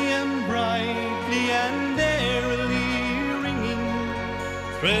 sprightly and brightly and airily ringing,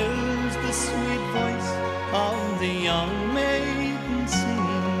 thrills the sweet voice of the young maiden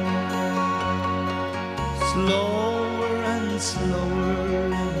singing. Slower and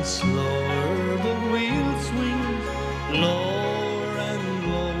slower and slower the wheel swings, lower and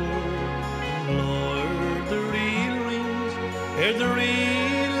lower and lower the reel rings, ere the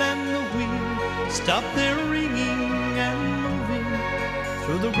reel and the wheel stop their ringing and moving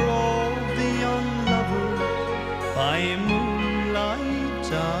through the grove. The young lovers by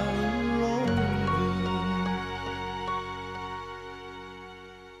moonlight are roving.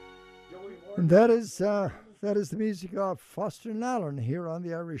 And that is the music of Foster and Allen here on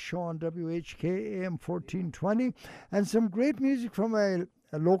the Irish Show on WHK AM 1420, and some great music from a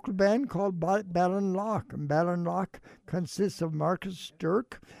local band called Ballinlock. And Ballinlock consists of Marcus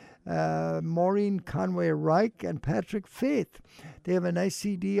Sturck, Maureen Conway Reich, and Patrick Faith. They have a nice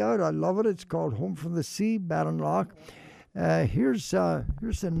CD out. I love it. It's called Home from the Sea, Ballinlock. Here's a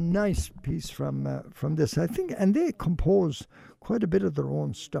nice piece from this, I think, and they compose quite a bit of their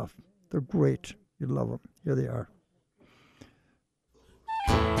own stuff. They're great. You love them. Here they are.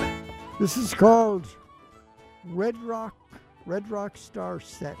 This is called Red Rock Star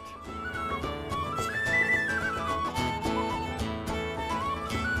Set.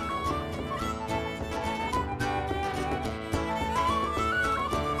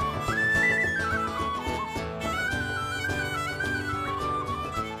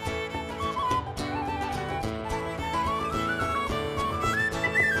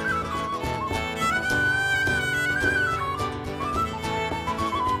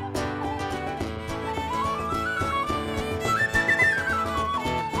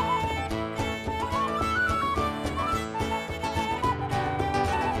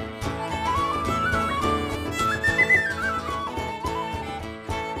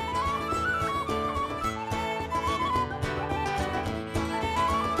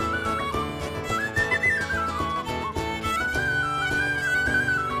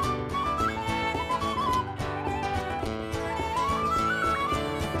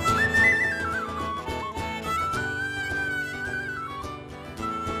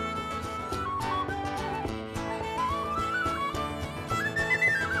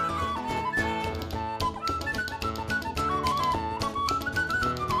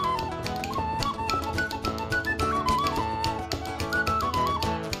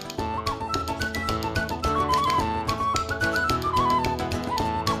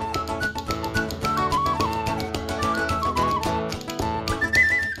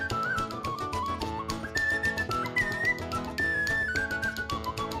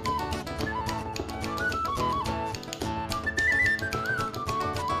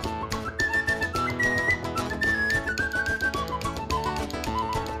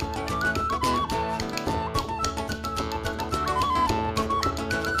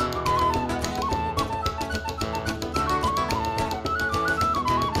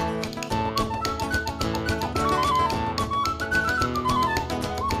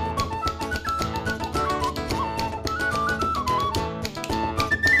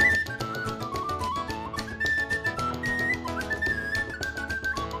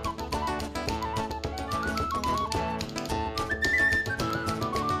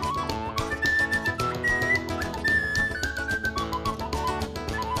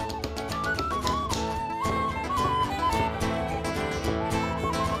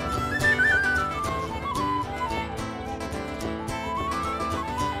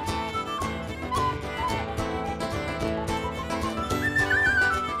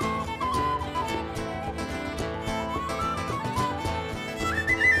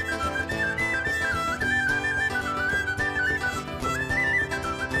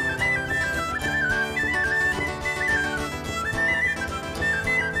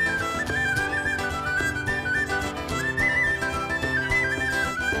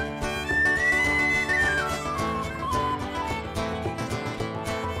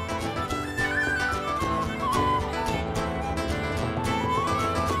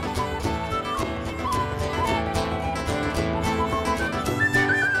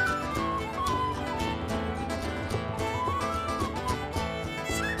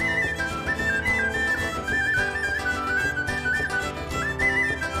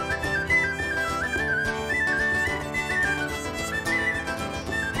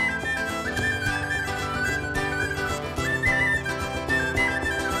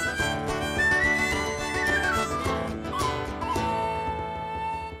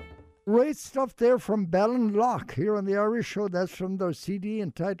 Great stuff there from Ballinlough here on the Irish Show. That's from their CD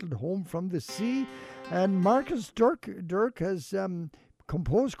entitled Home from the Sea. And Marcus Dirk has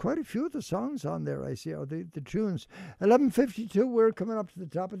composed quite a few of the songs on there, I see, or the tunes. 11:52, we're coming up to the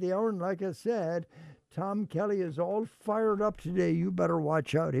top of the hour. And like I said, Tom Kelly is all fired up today. You better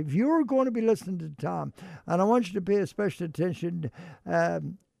watch out. If you're going to be listening to Tom, and I want you to pay special attention, I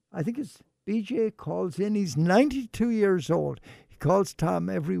think it's BJ calls in. He's 92 years old. He calls Tom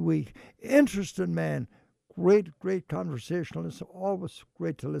every week. Interesting man. Great conversationalist. Always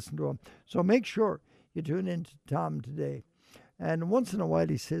great to listen to him. So make sure you tune in to Tom today. And once in a while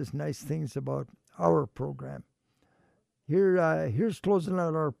he says nice things about our program. Here's closing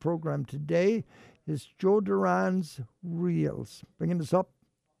out our program today is Joe Duran's Reels, bringing us up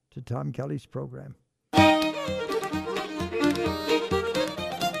to Tom Kelly's program.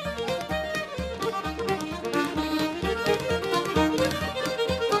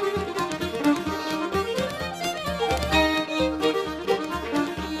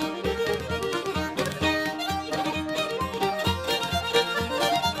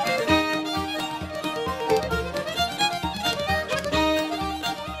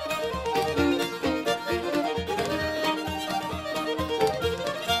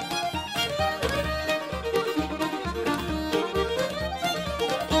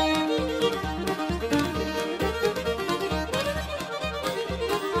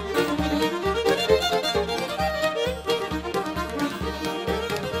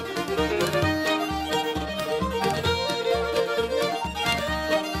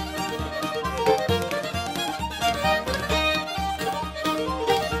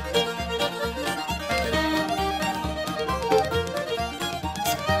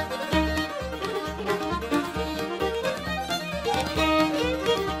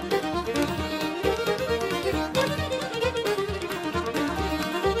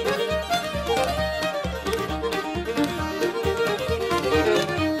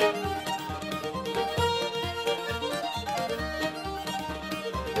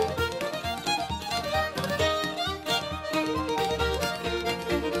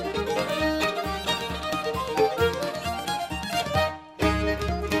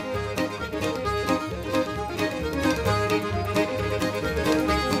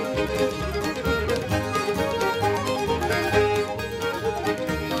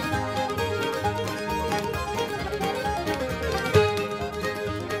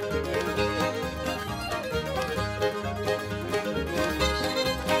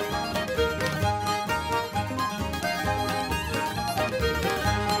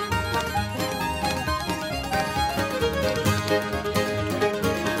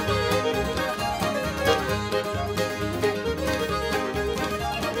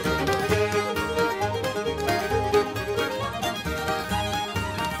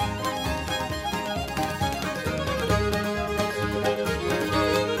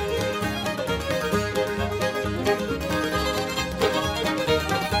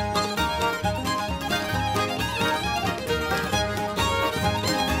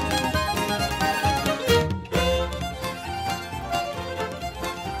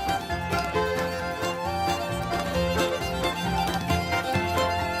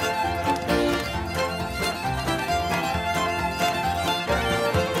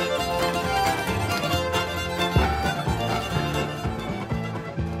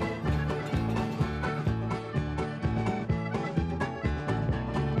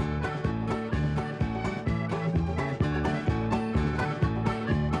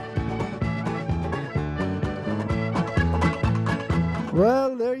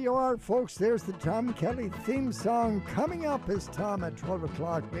 Well, there you are, folks. There's the Tom Kelly theme song coming up as Tom at 12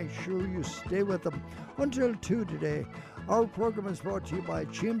 o'clock. Make sure you stay with them until 2 today. Our program is brought to you by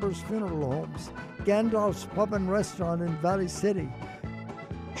Chambers Funeral Homes, Gandalf's Pub and Restaurant in Valley City,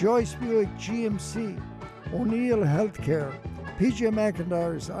 Joyce Buick GMC, O'Neill Healthcare, PJ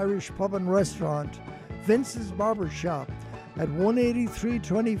McIntyre's Irish Pub and Restaurant, Vince's Barber Shop at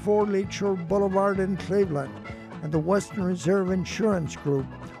 18324 Lakeshore Boulevard in Cleveland, and the Western Reserve Insurance Group.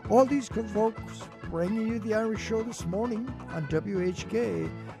 All these good folks bringing you the Irish Show this morning on WHK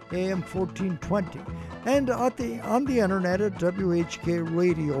AM 1420 and on the internet at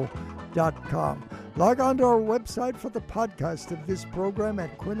WHKradio.com. Log on to our website for the podcast of this program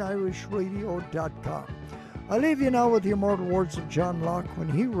at QuinnIrishRadio.com. I leave you now with the immortal words of John Locke when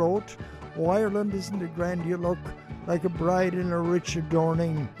he wrote, "Oh, Ireland, isn't it grand you look, like a bride in a rich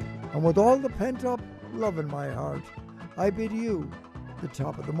adorning, and with all the pent-up love in my heart, I bid you the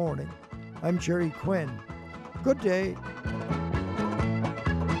top of the morning." I'm Gerry Quinn. Good day.